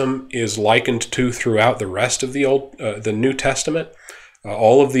baptism is likened to throughout the rest of the New Testament.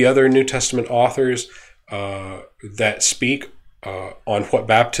 All of the other New Testament authors that speak on what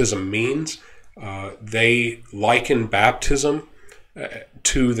baptism means, they liken baptism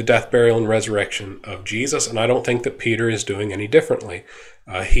to the death, burial, and resurrection of Jesus, and I don't think that Peter is doing any differently.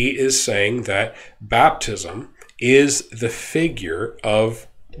 He is saying that baptism is the figure of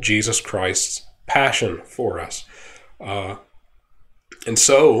Jesus Christ's passion for us. And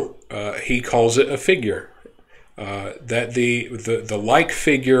so he calls it a figure. That the like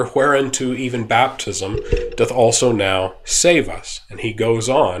figure whereunto even baptism doth also now save us. And he goes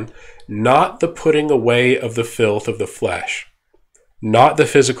on, not the putting away of the filth of the flesh, not the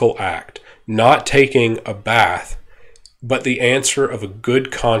physical act, not taking a bath, but the answer of a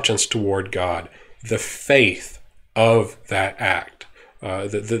good conscience toward God, the faith of that act,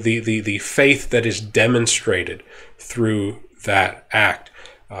 the faith that is demonstrated through that act,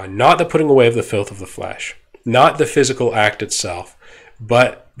 not the putting away of the filth of the flesh, not the physical act itself,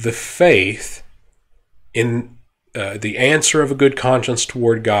 but the faith in the answer of a good conscience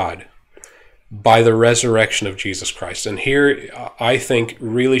toward God by the resurrection of Jesus Christ. And here, I think,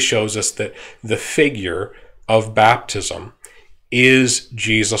 really shows us that the figure of baptism is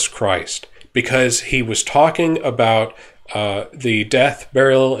Jesus Christ, because he was talking about the death,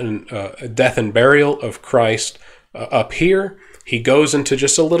 burial, and death and burial of Christ up here. He goes into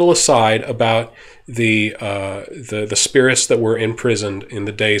just a little aside about the spirits that were imprisoned in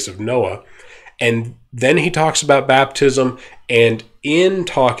the days of Noah, and then he talks about baptism, and in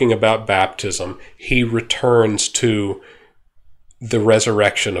talking about baptism, he returns to the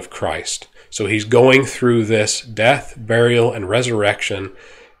resurrection of Christ. So he's going through this death, burial, and resurrection,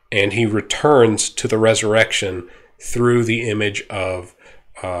 and he returns to the resurrection through the image of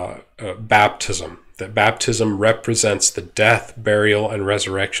baptism. That baptism represents the death, burial, and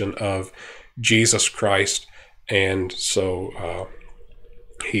resurrection of Jesus Christ, and so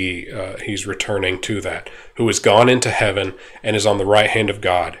he's returning to that, who has gone into heaven and is on the right hand of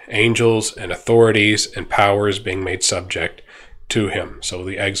God, angels and authorities and powers being made subject to him. So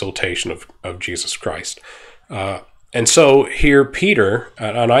the exaltation of Jesus Christ. And so here Peter,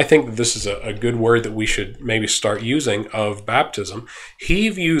 and I think this is a good word that we should maybe start using of baptism, he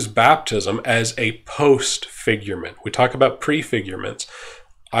views baptism as a post-figurement. We talk about prefigurements.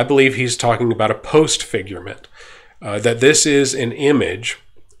 I believe he's talking about a post-figurement, that this is an image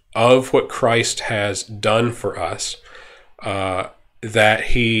of what Christ has done for us, that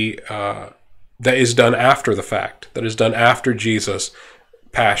is done after the fact, that is done after Jesus'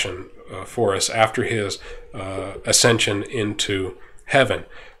 passion for us, after his ascension into heaven.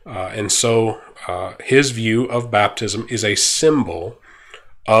 And so his view of baptism is a symbol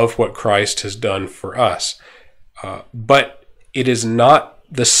of what Christ has done for us. But it is not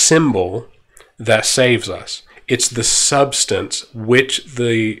the symbol that saves us. It's the substance which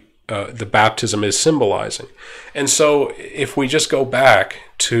the the baptism is symbolizing. And so if we just go back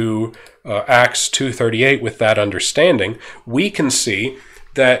to Acts 2:38 with that understanding, we can see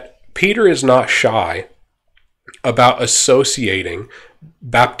that Peter is not shy about associating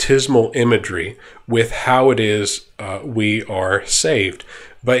baptismal imagery with how it is we are saved.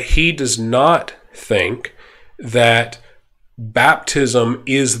 But he does not think that baptism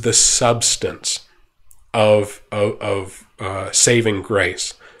is the substance of saving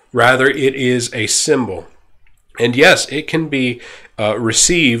grace. Rather, it is a symbol. And yes, it can be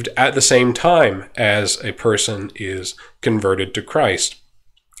received at the same time as a person is converted to Christ.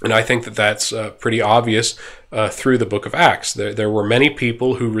 And I think that that's pretty obvious through the book of Acts. There were many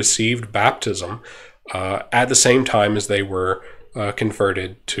people who received baptism at the same time as they were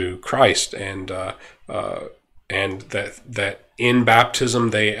converted to Christ, and that in baptism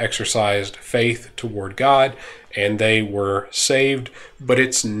they exercised faith toward God and they were saved, but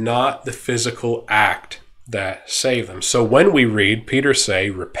it's not the physical act that saved them. So when we read Peter say,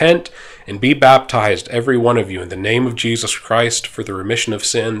 "Repent and be baptized, every one of you, in the name of Jesus Christ for the remission of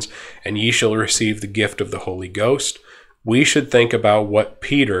sins, and ye shall receive the gift of the Holy Ghost," we should think about what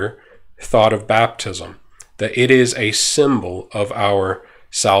Peter thought of baptism, that it is a symbol of our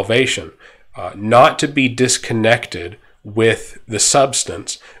salvation, not to be disconnected with the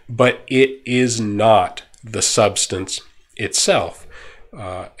substance, but it is not the substance itself.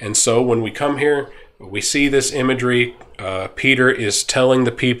 And so when we come here, we see this imagery. Peter is telling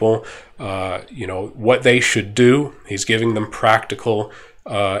the people, what they should do. He's giving them practical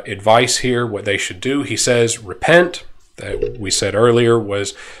advice here, what they should do. He says, repent. That we said earlier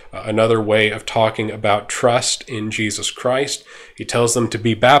was another way of talking about trust in Jesus Christ. He tells them to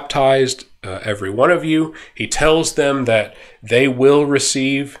be baptized, every one of you. He tells them that they will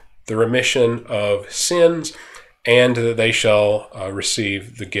receive the remission of sins and that they shall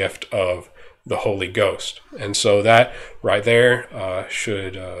receive the gift of the Holy Ghost. And so that right there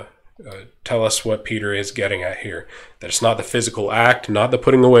should tell us what Peter is getting at here. That it's not the physical act, not the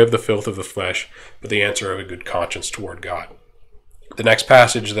putting away of the filth of the flesh, but the answer of a good conscience toward God. The next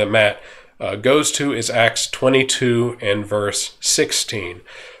passage that Matt goes to is Acts 22 and verse 16.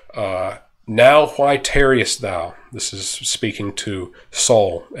 Now why tarriest thou? This is speaking to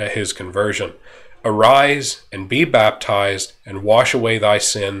Saul at his conversion. Arise and be baptized and wash away thy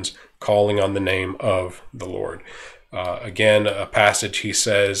sins, calling on the name of the Lord. Again, a passage he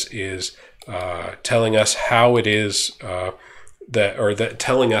says is telling us how it is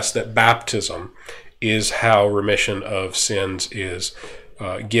telling us that baptism is how remission of sins is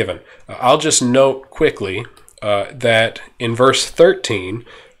given. I'll just note quickly that in verse 13,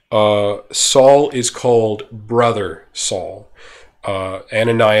 Saul is called brother Saul.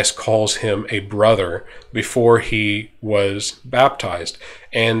 Ananias calls him a brother before he was baptized.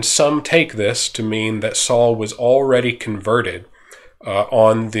 And some take this to mean that Saul was already converted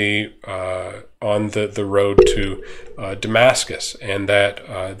on the road to Damascus, and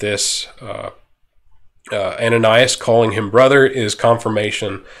that this Ananias calling him brother is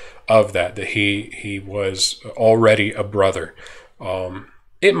confirmation of that he was already a brother.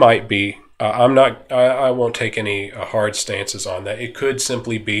 It might be. I won't take any hard stances on that. It could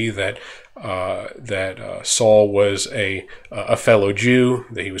simply be that Saul was a fellow Jew,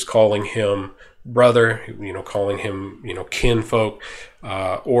 that he was calling him brother, calling him kinfolk,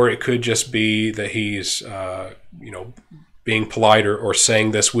 or it could just be that he's being polite or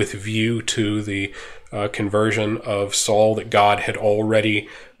saying this with view to the conversion of Saul, that God had already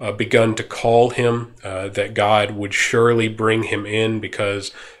begun to call him, that God would surely bring him in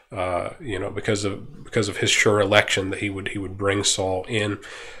because of his sure election, that he would bring Saul in.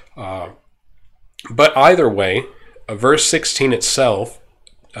 But either way, verse 16 itself,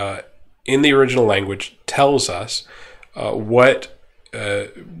 in the original language, tells us what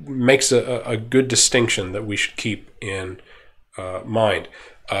makes a good distinction that we should keep in mind.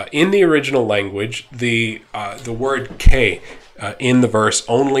 In the original language, the word "ke" in the verse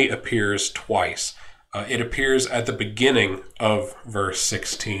only appears twice. It appears at the beginning of verse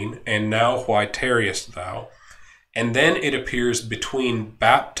 16, and now why tarriest thou? And then it appears between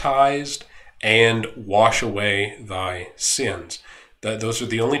baptized and wash away thy sins. Those are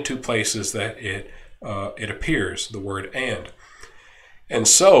the only two places that it appears, the word and. And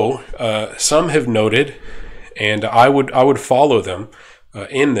so some have noted, and I would follow them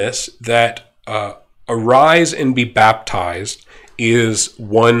in this, that arise and be baptized is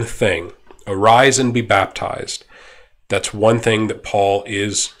one thing. Arise and be baptized. That's one thing that Paul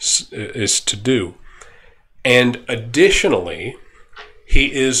is to do. And additionally,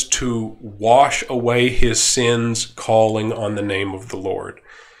 he is to wash away his sins, calling on the name of the Lord.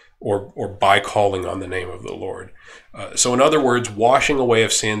 or by calling on the name of the Lord. So in other words, washing away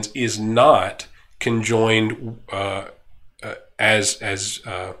of sins is not conjoined as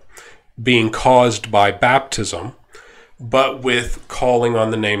being caused by baptism, but with calling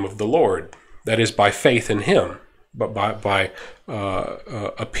on the name of the Lord. That is by faith in Him, but by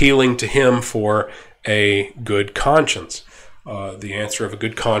appealing to Him for a good conscience. The answer of a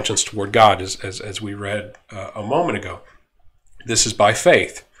good conscience toward God, as we read a moment ago. This is by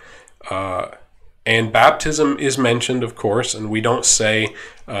faith. And baptism is mentioned, of course, and we don't say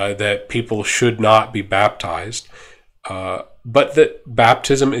that people should not be baptized, but that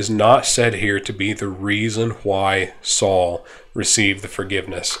baptism is not said here to be the reason why Saul received the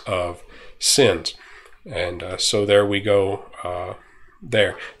forgiveness of sins. And so there we go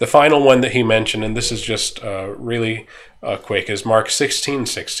there. The final one that he mentioned, and this is just really quick, is Mark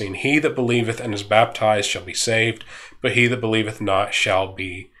 16:16. He that believeth and is baptized shall be saved, but he that believeth not shall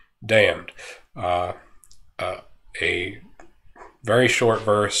be damned. A very short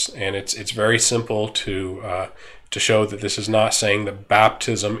verse, and it's very simple to show that this is not saying that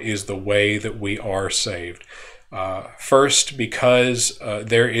baptism is the way that we are saved. First, because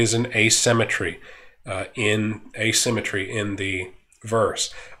there is an asymmetry in the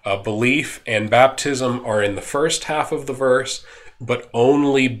verse. Belief and baptism are in the first half of the verse, but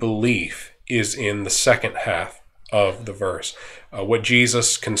only belief is in the second half of the verse. What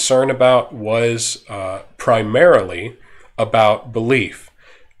Jesus' concern about was primarily about belief.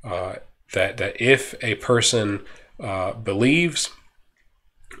 That if a person believes,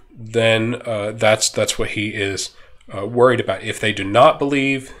 then that's what he is worried about. If they do not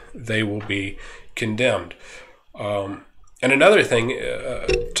believe, they will be condemned. And another thing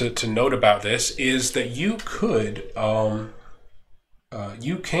to note about this is that you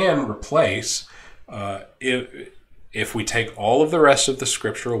can replace if we take all of the rest of the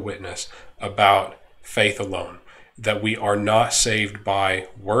scriptural witness about faith alone, that we are not saved by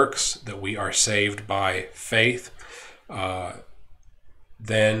works, that we are saved by faith,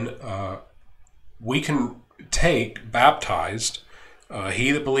 then we can take baptized.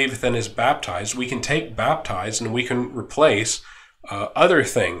 He that believeth and is baptized, we can take baptized and we can replace other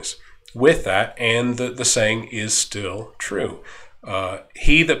things with that, and the saying is still true.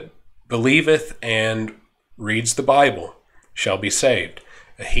 He that believeth and reads the Bible shall be saved.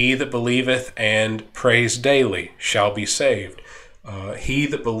 He that believeth and prays daily shall be saved. He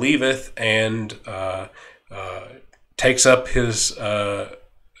that believeth and takes up his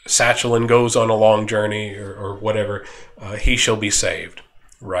satchel and goes on a long journey or whatever, he shall be saved,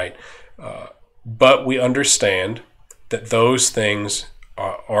 right? But we understand that those things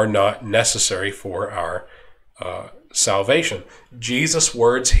are not necessary for our salvation. Jesus'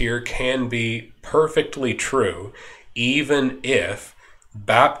 words here can be perfectly true, even if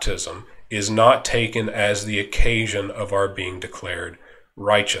baptism is not taken as the occasion of our being declared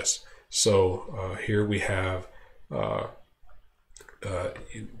righteous. So here we have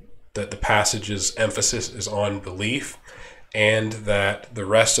that the passage's emphasis is on belief, and that the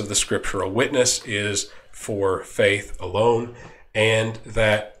rest of the scriptural witness is for faith alone, and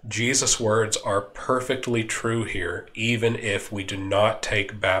that Jesus' words are perfectly true here, even if we do not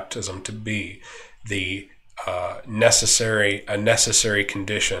take baptism to be the necessary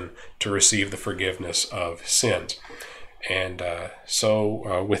condition to receive the forgiveness of sins. And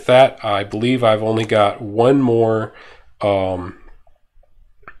so with that, I believe I've only got one more. I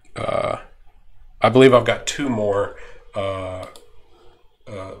believe I've got two more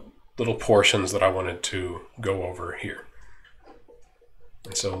little portions that I wanted to go over here.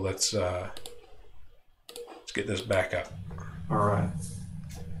 And so let's get this back up. All right.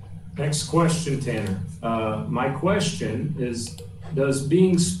 Next question, Tanner. My question is, does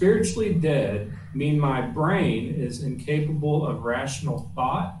being spiritually dead mean my brain is incapable of rational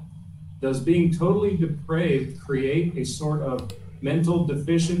thought? Does being totally depraved create a sort of mental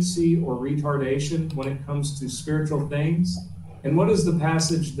deficiency or retardation when it comes to spiritual things? And what is the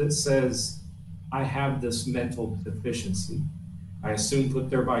passage that says, I have this mental deficiency? I assume put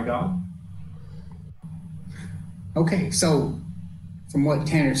there by God? Okay, so from what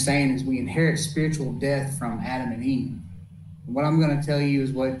Tanner's saying is we inherit spiritual death from Adam and Eve. What I'm going to tell you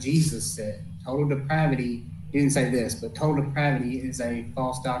is what Jesus said. Total depravity, he didn't say this, but total depravity is a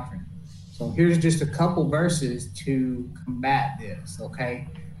false doctrine. So here's just a couple verses to combat this, okay?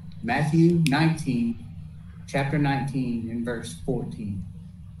 Matthew 19, chapter 19, and verse 14.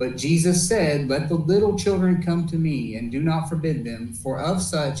 But Jesus said, let the little children come to me, and do not forbid them, for of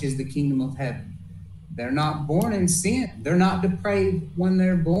such is the kingdom of heaven. They're not born in sin. They're not depraved when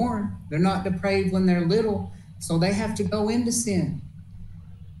they're born. They're not depraved when they're little. So they have to go into sin.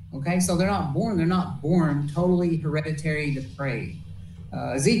 Okay, so they're not born totally hereditary depraved.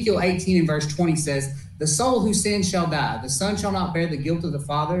 Ezekiel 18 and verse 20 says, the soul who sins shall die. The son shall not bear the guilt of the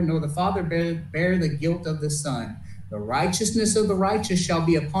father, nor the father bear the guilt of the son. The righteousness of the righteous shall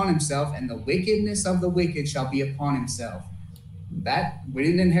be upon himself, and the wickedness of the wicked shall be upon himself. That we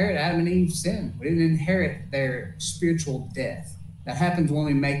didn't inherit Adam and Eve's sin. We didn't inherit their spiritual death. That happens when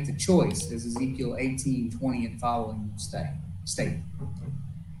we make the choice, as Ezekiel 18, 20 and following state.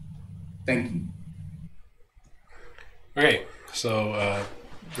 Thank you. Okay, so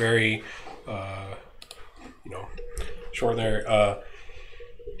very short there.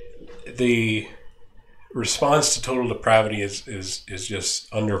 The response to total depravity is just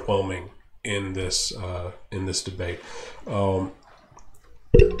underwhelming in this debate.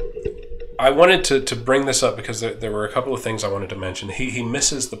 I wanted to bring this up because there were a couple of things I wanted to mention. He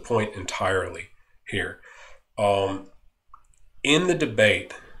misses the point entirely here. In the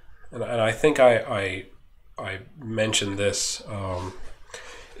debate, and I think I mentioned this,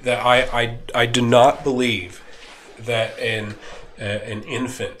 that I do not believe that an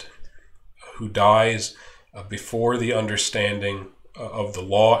infant who dies before the understanding of the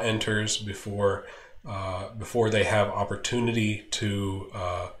law enters, before they have opportunity to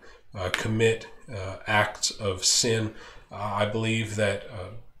commit acts of sin, I believe that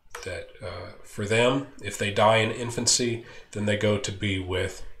for them, if they die in infancy, then they go to be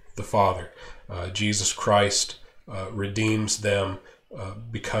with the Father. Jesus Christ redeems them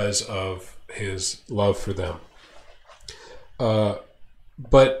because of his love for them.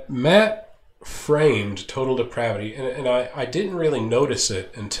 But Matt framed total depravity, and I didn't really notice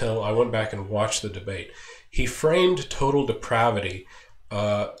it until I went back and watched the debate. He framed total depravity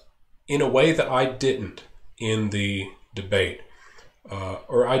in a way that I didn't in the debate.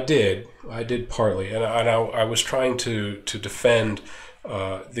 Or I did partly, and I was trying to defend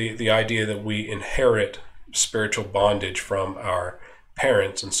the idea that we inherit spiritual bondage from our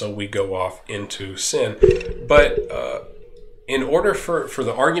parents, and so we go off into sin. But in order for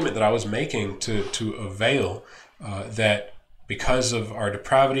the argument that I was making to avail, that because of our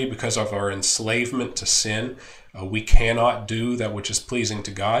depravity, because of our enslavement to sin, we cannot do that which is pleasing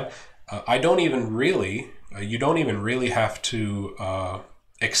to God, you don't even really have to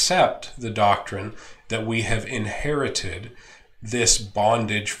accept the doctrine that we have inherited this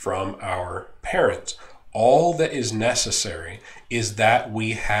bondage from our parents. All that is necessary is that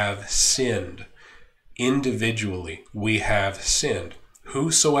we have sinned. Individually, we have sinned.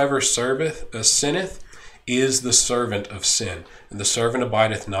 Whosoever sinneth is the servant of sin, and the servant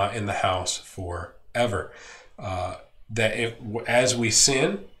abideth not in the house forever. As we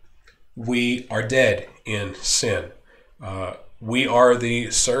sin, we are dead in sin. We are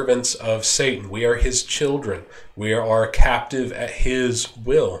the servants of Satan. We are his children. We are captive at his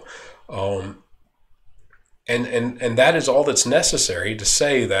will. And that is all that's necessary to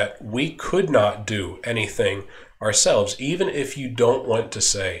say that we could not do anything ourselves, even if you don't want to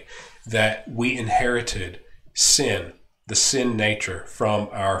say that we inherited sin, the sin nature, from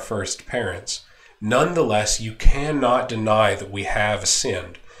our first parents. Nonetheless, you cannot deny that we have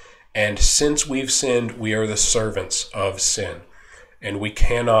sinned. And since we've sinned, we are the servants of sin. And we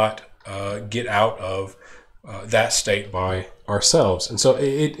cannot get out of that state by ourselves. And so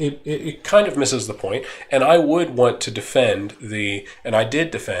it kind of misses the point. And I would want to defend and I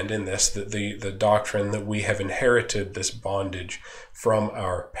did defend in this, the doctrine that we have inherited this bondage from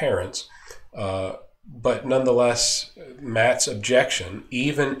our parents. But nonetheless, Matt's objection,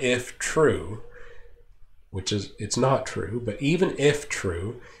 even if true, which is, it's not true, but even if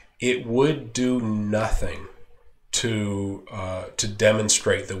true, it would do nothing to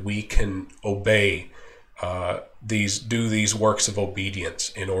demonstrate that we can obey these works of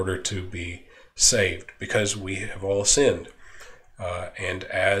obedience in order to be saved, because we have all sinned, and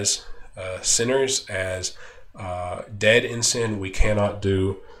as sinners, as dead in sin, we cannot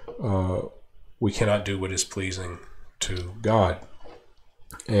do what is pleasing to God.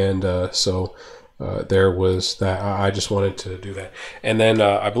 And so there was that. I just wanted to do that. And then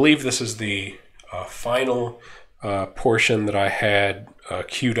I believe this is the final portion that I had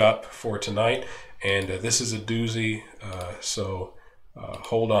queued up for tonight. And this is a doozy, so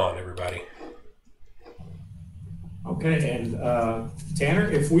hold on, everybody. Okay, and Tanner,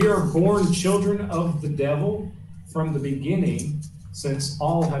 if we are born children of the devil from the beginning, since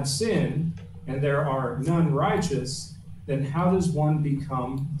all have sinned and there are none righteous, then how does one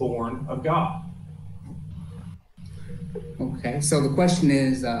become born of God? Okay, so the question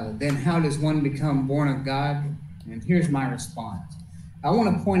is, then how does one become born of God? And here's my response. I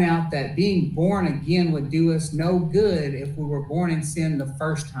want to point out that being born again would do us no good if we were born in sin the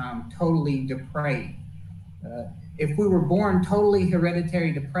first time, totally depraved. If we were born totally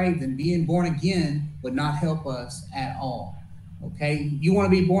hereditary depraved, then being born again would not help us at all. Okay? You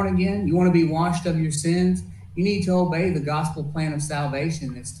want to be born again? You want to be washed of your sins? You need to obey the gospel plan of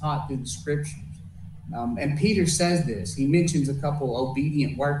salvation that's taught through the scriptures. And Peter says this. He mentions a couple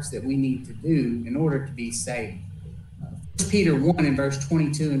obedient works that we need to do in order to be saved. 1 Peter 1 in verse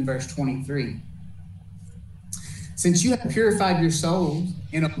 22 and verse 23. Since you have purified your souls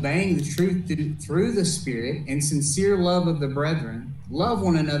in obeying the truth through the Spirit and sincere love of the brethren, love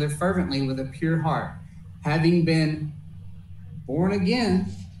one another fervently with a pure heart, having been born again,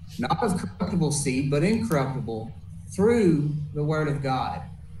 not of corruptible seed, but incorruptible, through the word of God,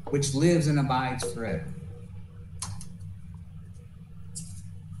 which lives and abides forever.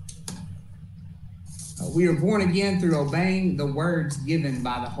 We are born again through obeying the words given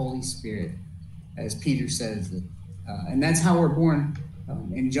by the Holy Spirit, as Peter says it. And that's how we're born.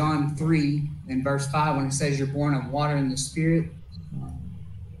 In John 3, in verse 5, when it says you're born of water and the Spirit,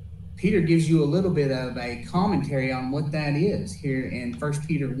 Peter gives you a little bit of a commentary on what that is here in 1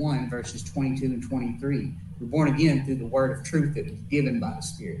 Peter 1, verses 22 and 23. We're born again through the word of truth that was given by the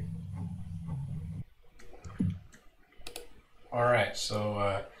Spirit. All right,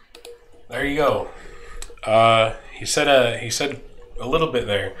 so there you go. He said a little bit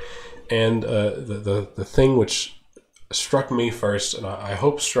there, and the thing which struck me first, and I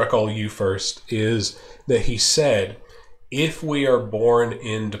hope struck all you first, is that he said, if we are born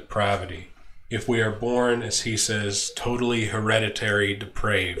in depravity, if we are born, as he says, totally hereditary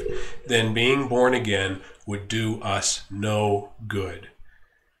depraved, then being born again would do us no good.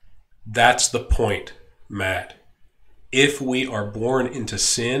 That's the point, Matt. If we are born into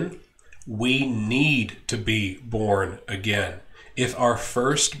sin, we need to be born again. If our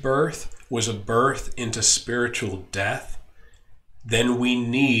first birth was a birth into spiritual death, then we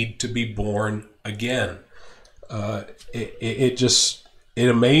need to be born again. It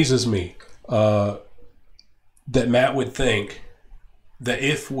amazes me that Matt would think that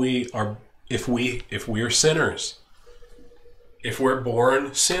if we are sinners, if we're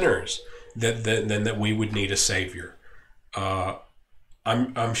born sinners, that we would need a savior.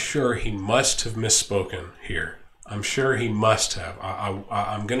 I'm sure he must have misspoken here. I'm sure he must have.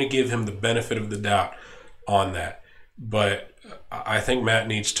 I'm going to give him the benefit of the doubt on that, but I think Matt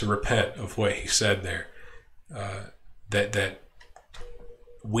needs to repent of what he said there. That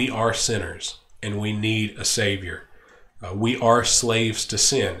we are sinners and we need a savior. We are slaves to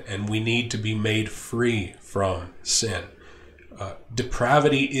sin and we need to be made free from sin.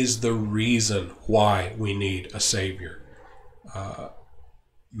 Depravity is the reason why we need a savior.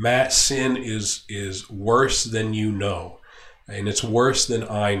 Matt, sin is worse than you know, and it's worse than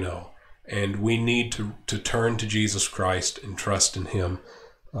I know, and we need to turn to Jesus Christ and trust in him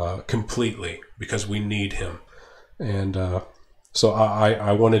completely, because we need him. And so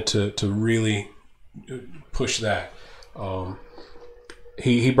I wanted to really push that.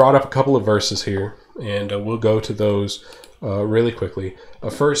 He brought up a couple of verses here, and we'll go to those really quickly.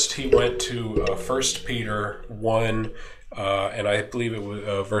 First, he went to 1 Peter 1, and I believe it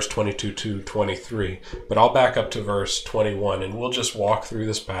was verse 22 to 23. But I'll back up to verse 21, and we'll just walk through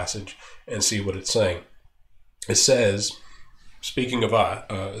this passage and see what it's saying. It says, speaking of us,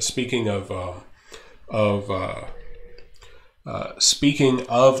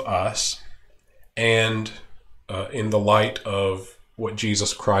 and in the light of what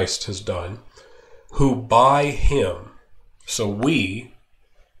Jesus Christ has done, who by him, so we,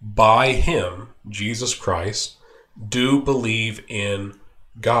 by him, Jesus Christ, do believe in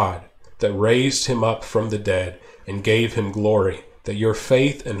God, that raised him up from the dead and gave him glory, that your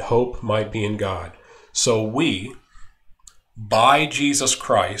faith and hope might be in God. So we, by Jesus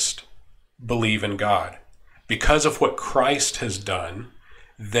Christ, believe in God. Because of what Christ has done,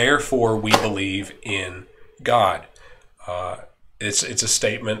 therefore we believe in God. It's a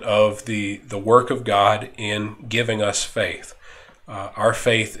statement of the work of God in giving us faith. Our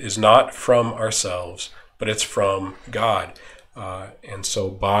faith is not from ourselves, but it's from God. And so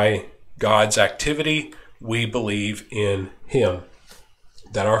by God's activity, we believe in him,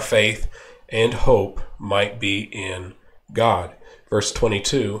 that our faith and hope might be in God. Verse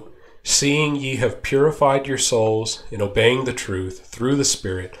 22, seeing ye have purified your souls in obeying the truth through the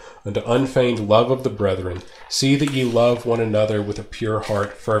Spirit unto unfeigned love of the brethren, see that ye love one another with a pure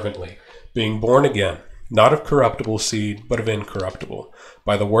heart fervently, being born again, not of corruptible seed, but of incorruptible,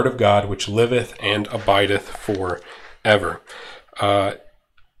 by the word of God which liveth and abideth forever.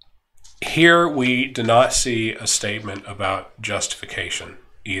 Here we do not see a statement about justification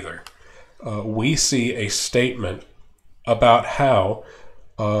either. We see a statement about how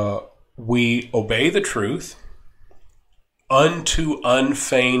we obey the truth unto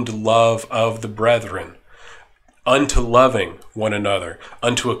unfeigned love of the brethren, unto loving one another,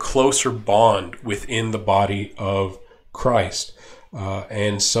 unto a closer bond within the body of Christ.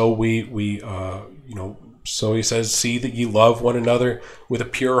 And so so he says, see that ye love one another with a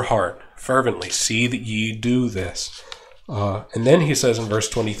pure heart, fervently. See that ye do this. And then he says in verse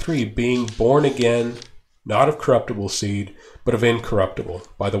 23, being born again, not of corruptible seed, but of incorruptible,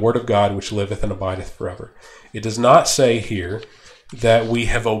 by the word of God, which liveth and abideth forever. It does not say here that we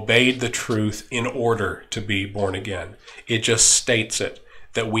have obeyed the truth in order to be born again. It just states it,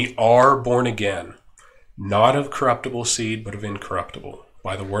 that we are born again, not of corruptible seed, but of incorruptible,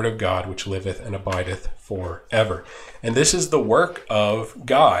 by the word of God, which liveth and abideth forever. And this is the work of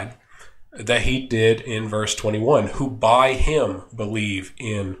God that he did in verse 21, who by him believe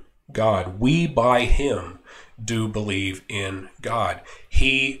in God. We by him do believe in God.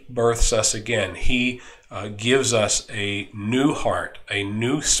 He births us again. He gives us a new heart, a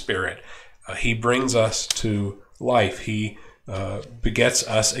new spirit. He brings us to life. He begets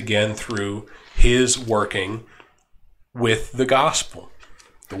us again through his working with the gospel.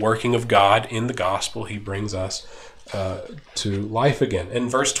 The working of God in the gospel, he brings us to life again.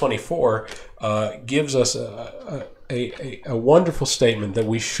 And verse 24 gives us a wonderful statement that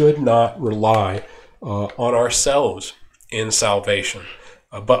we should not rely on ourselves in salvation,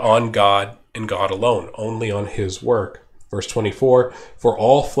 but on God and God alone, only on his work. Verse 24, for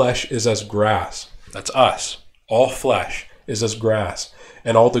all flesh is as grass. That's us. All flesh is as grass,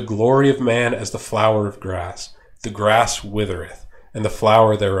 and all the glory of man as the flower of grass. The grass withereth, and the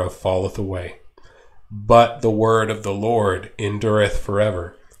flower thereof falleth away. But the word of the Lord endureth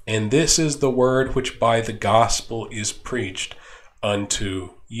forever. And this is the word which by the gospel is preached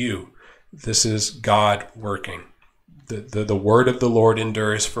unto you. This is God working. The word of the Lord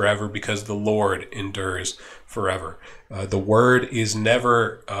endures forever because the Lord endures forever. The word is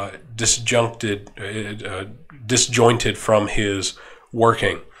never disjointed from his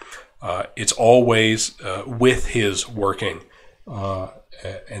working. It's always with his working.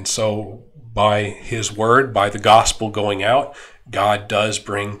 And so by his word, by the gospel going out, God does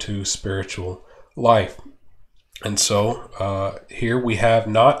bring to spiritual life. And so here we have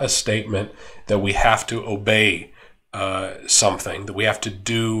not a statement that we have to obey something, that we have to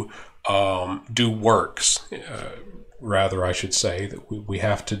do works. Rather, I should say that we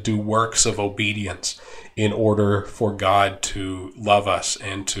have to do works of obedience in order for God to love us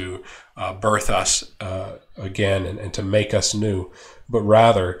and to birth us again and to make us new. But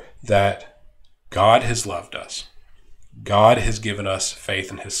rather that God has loved us. God has given us faith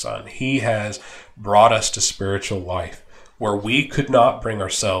in his Son. He has brought us to spiritual life where we could not bring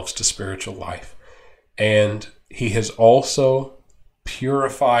ourselves to spiritual life. And he has also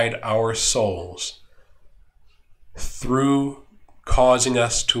purified our souls through causing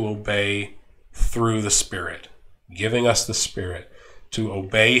us to obey through the Spirit, giving us the Spirit to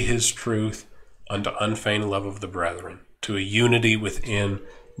obey his truth unto unfeigned love of the brethren, to a unity within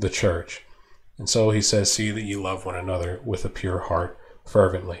the church. And so he says, see that ye love one another with a pure heart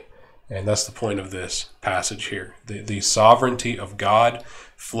fervently. And that's the point of this passage here. The sovereignty of God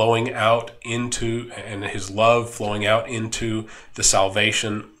flowing out into, and his love flowing out into the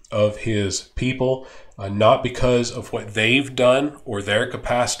salvation of his people, not because of what they've done or their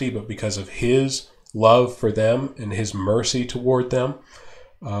capacity, but because of his love for them and his mercy toward them.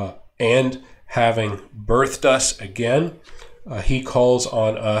 And having birthed us again, he calls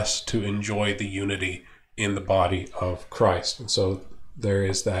on us to enjoy the unity in the body of Christ. And so there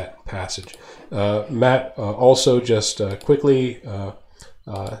is that passage. Matt also just quickly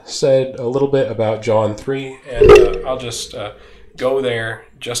said a little bit about John 3, and I'll just go there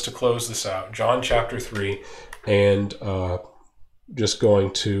just to close this out. John chapter 3, and just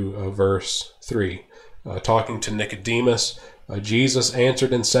going to verse 3. Talking to Nicodemus, Jesus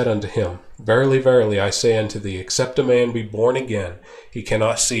answered and said unto him, Verily, verily, I say unto thee, except a man be born again, he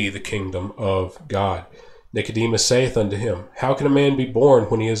cannot see the kingdom of God. Nicodemus saith unto him, How can a man be born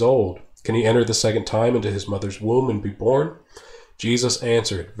when he is old? Can he enter the second time into his mother's womb and be born? Jesus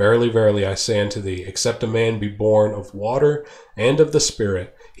answered, Verily, verily, I say unto thee, except a man be born of water and of the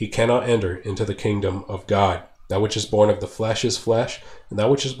Spirit, he cannot enter into the kingdom of God. That which is born of the flesh is flesh, and that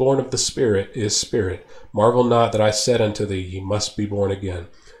which is born of the Spirit is spirit. Marvel not that I said unto thee, Ye must be born again.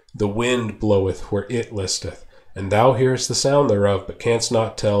 The wind bloweth where it listeth, and thou hearest the sound thereof, but canst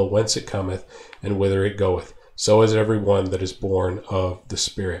not tell whence it cometh, and whither it goeth. So is every one that is born of the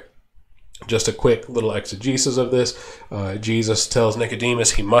Spirit. Just a quick little exegesis of this. Jesus tells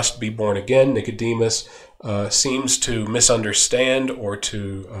Nicodemus he must be born again. Nicodemus seems to misunderstand, or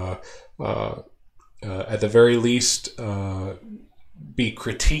to, at the very least, be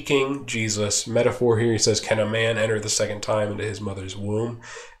critiquing Jesus' metaphor here. He says, can a man enter the second time into his mother's womb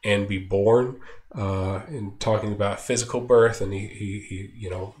and be born? And talking about physical birth, and he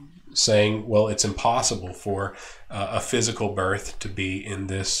saying, well, it's impossible for a physical birth to be in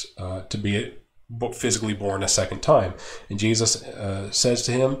this, to be physically born a second time. And Jesus says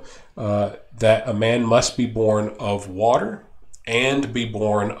to him that a man must be born of water and be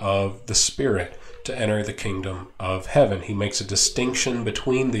born of the Spirit to enter the kingdom of heaven. He makes a distinction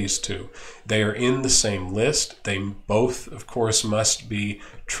between these two. They are in the same list. They both, of course, must be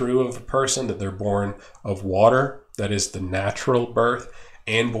true of the person, that they're born of water, that is the natural birth,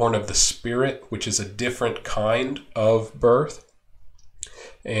 and born of the Spirit, which is a different kind of birth.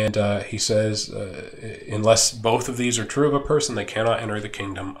 And he says, unless both of these are true of a person, they cannot enter the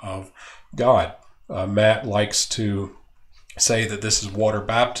kingdom of God. Matt likes to say that this is water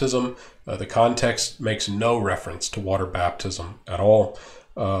baptism. The context makes no reference to water baptism at all,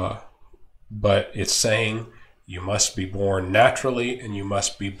 but it's saying you must be born naturally and you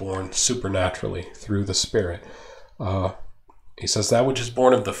must be born supernaturally through the Spirit. He says, that which is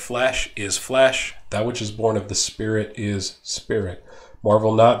born of the flesh is flesh, that which is born of the Spirit is spirit.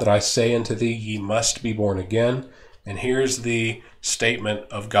 Marvel not that I say unto thee, ye must be born again. And here's the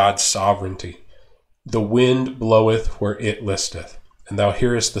statement of God's sovereignty. The wind bloweth where it listeth, and thou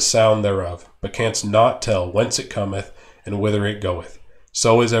hearest the sound thereof, but canst not tell whence it cometh and whither it goeth.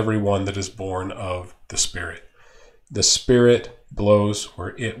 So is every one that is born of the Spirit. The Spirit blows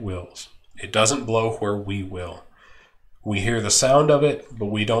where it wills. It doesn't blow where we will. We hear the sound of it, but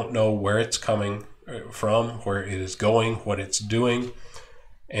we don't know where it's coming from, where it is going, what it's doing.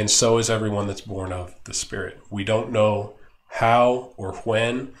 And so is everyone that's born of the Spirit. We don't know how or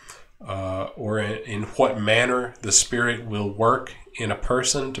when or in what manner the Spirit will work in a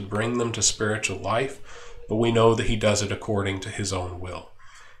person to bring them to spiritual life, but we know that he does it according to his own will.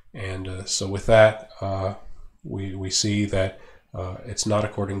 And so with that, we see that it's not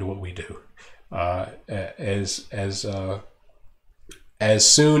according to what we do. As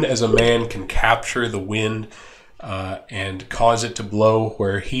soon as a man can capture the wind and cause it to blow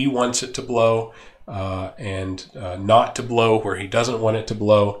where he wants it to blow, and not to blow where he doesn't want it to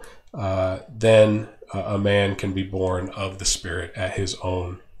blow, then a man can be born of the Spirit at his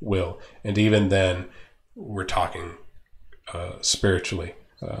own will. And even then, we're talking spiritually.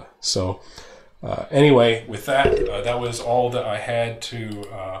 Anyway, with that, that was all that I had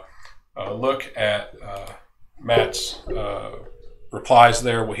to look at Matt's replies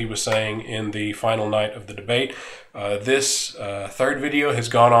there, what he was saying in the final night of the debate. This third video has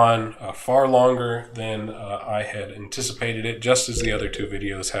gone on far longer than I had anticipated it, just as the other two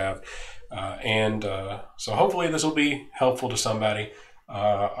videos have. So hopefully this will be helpful to somebody.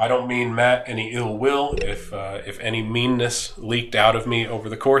 I don't mean Matt any ill will. If any meanness leaked out of me over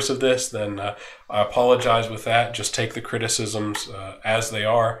the course of this, then I apologize with that. Just take the criticisms as they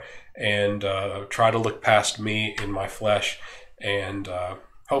are, and try to look past me in my flesh, and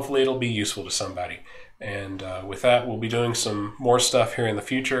hopefully it'll be useful to somebody. And with that, we'll be doing some more stuff here in the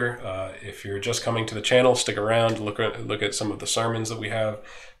future. If you're just coming to the channel, stick around, look at some of the sermons that we have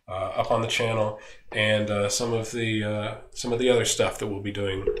up on the channel, and some of the other stuff that we'll be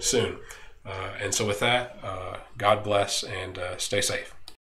doing soon. And so with that, God bless, and stay safe.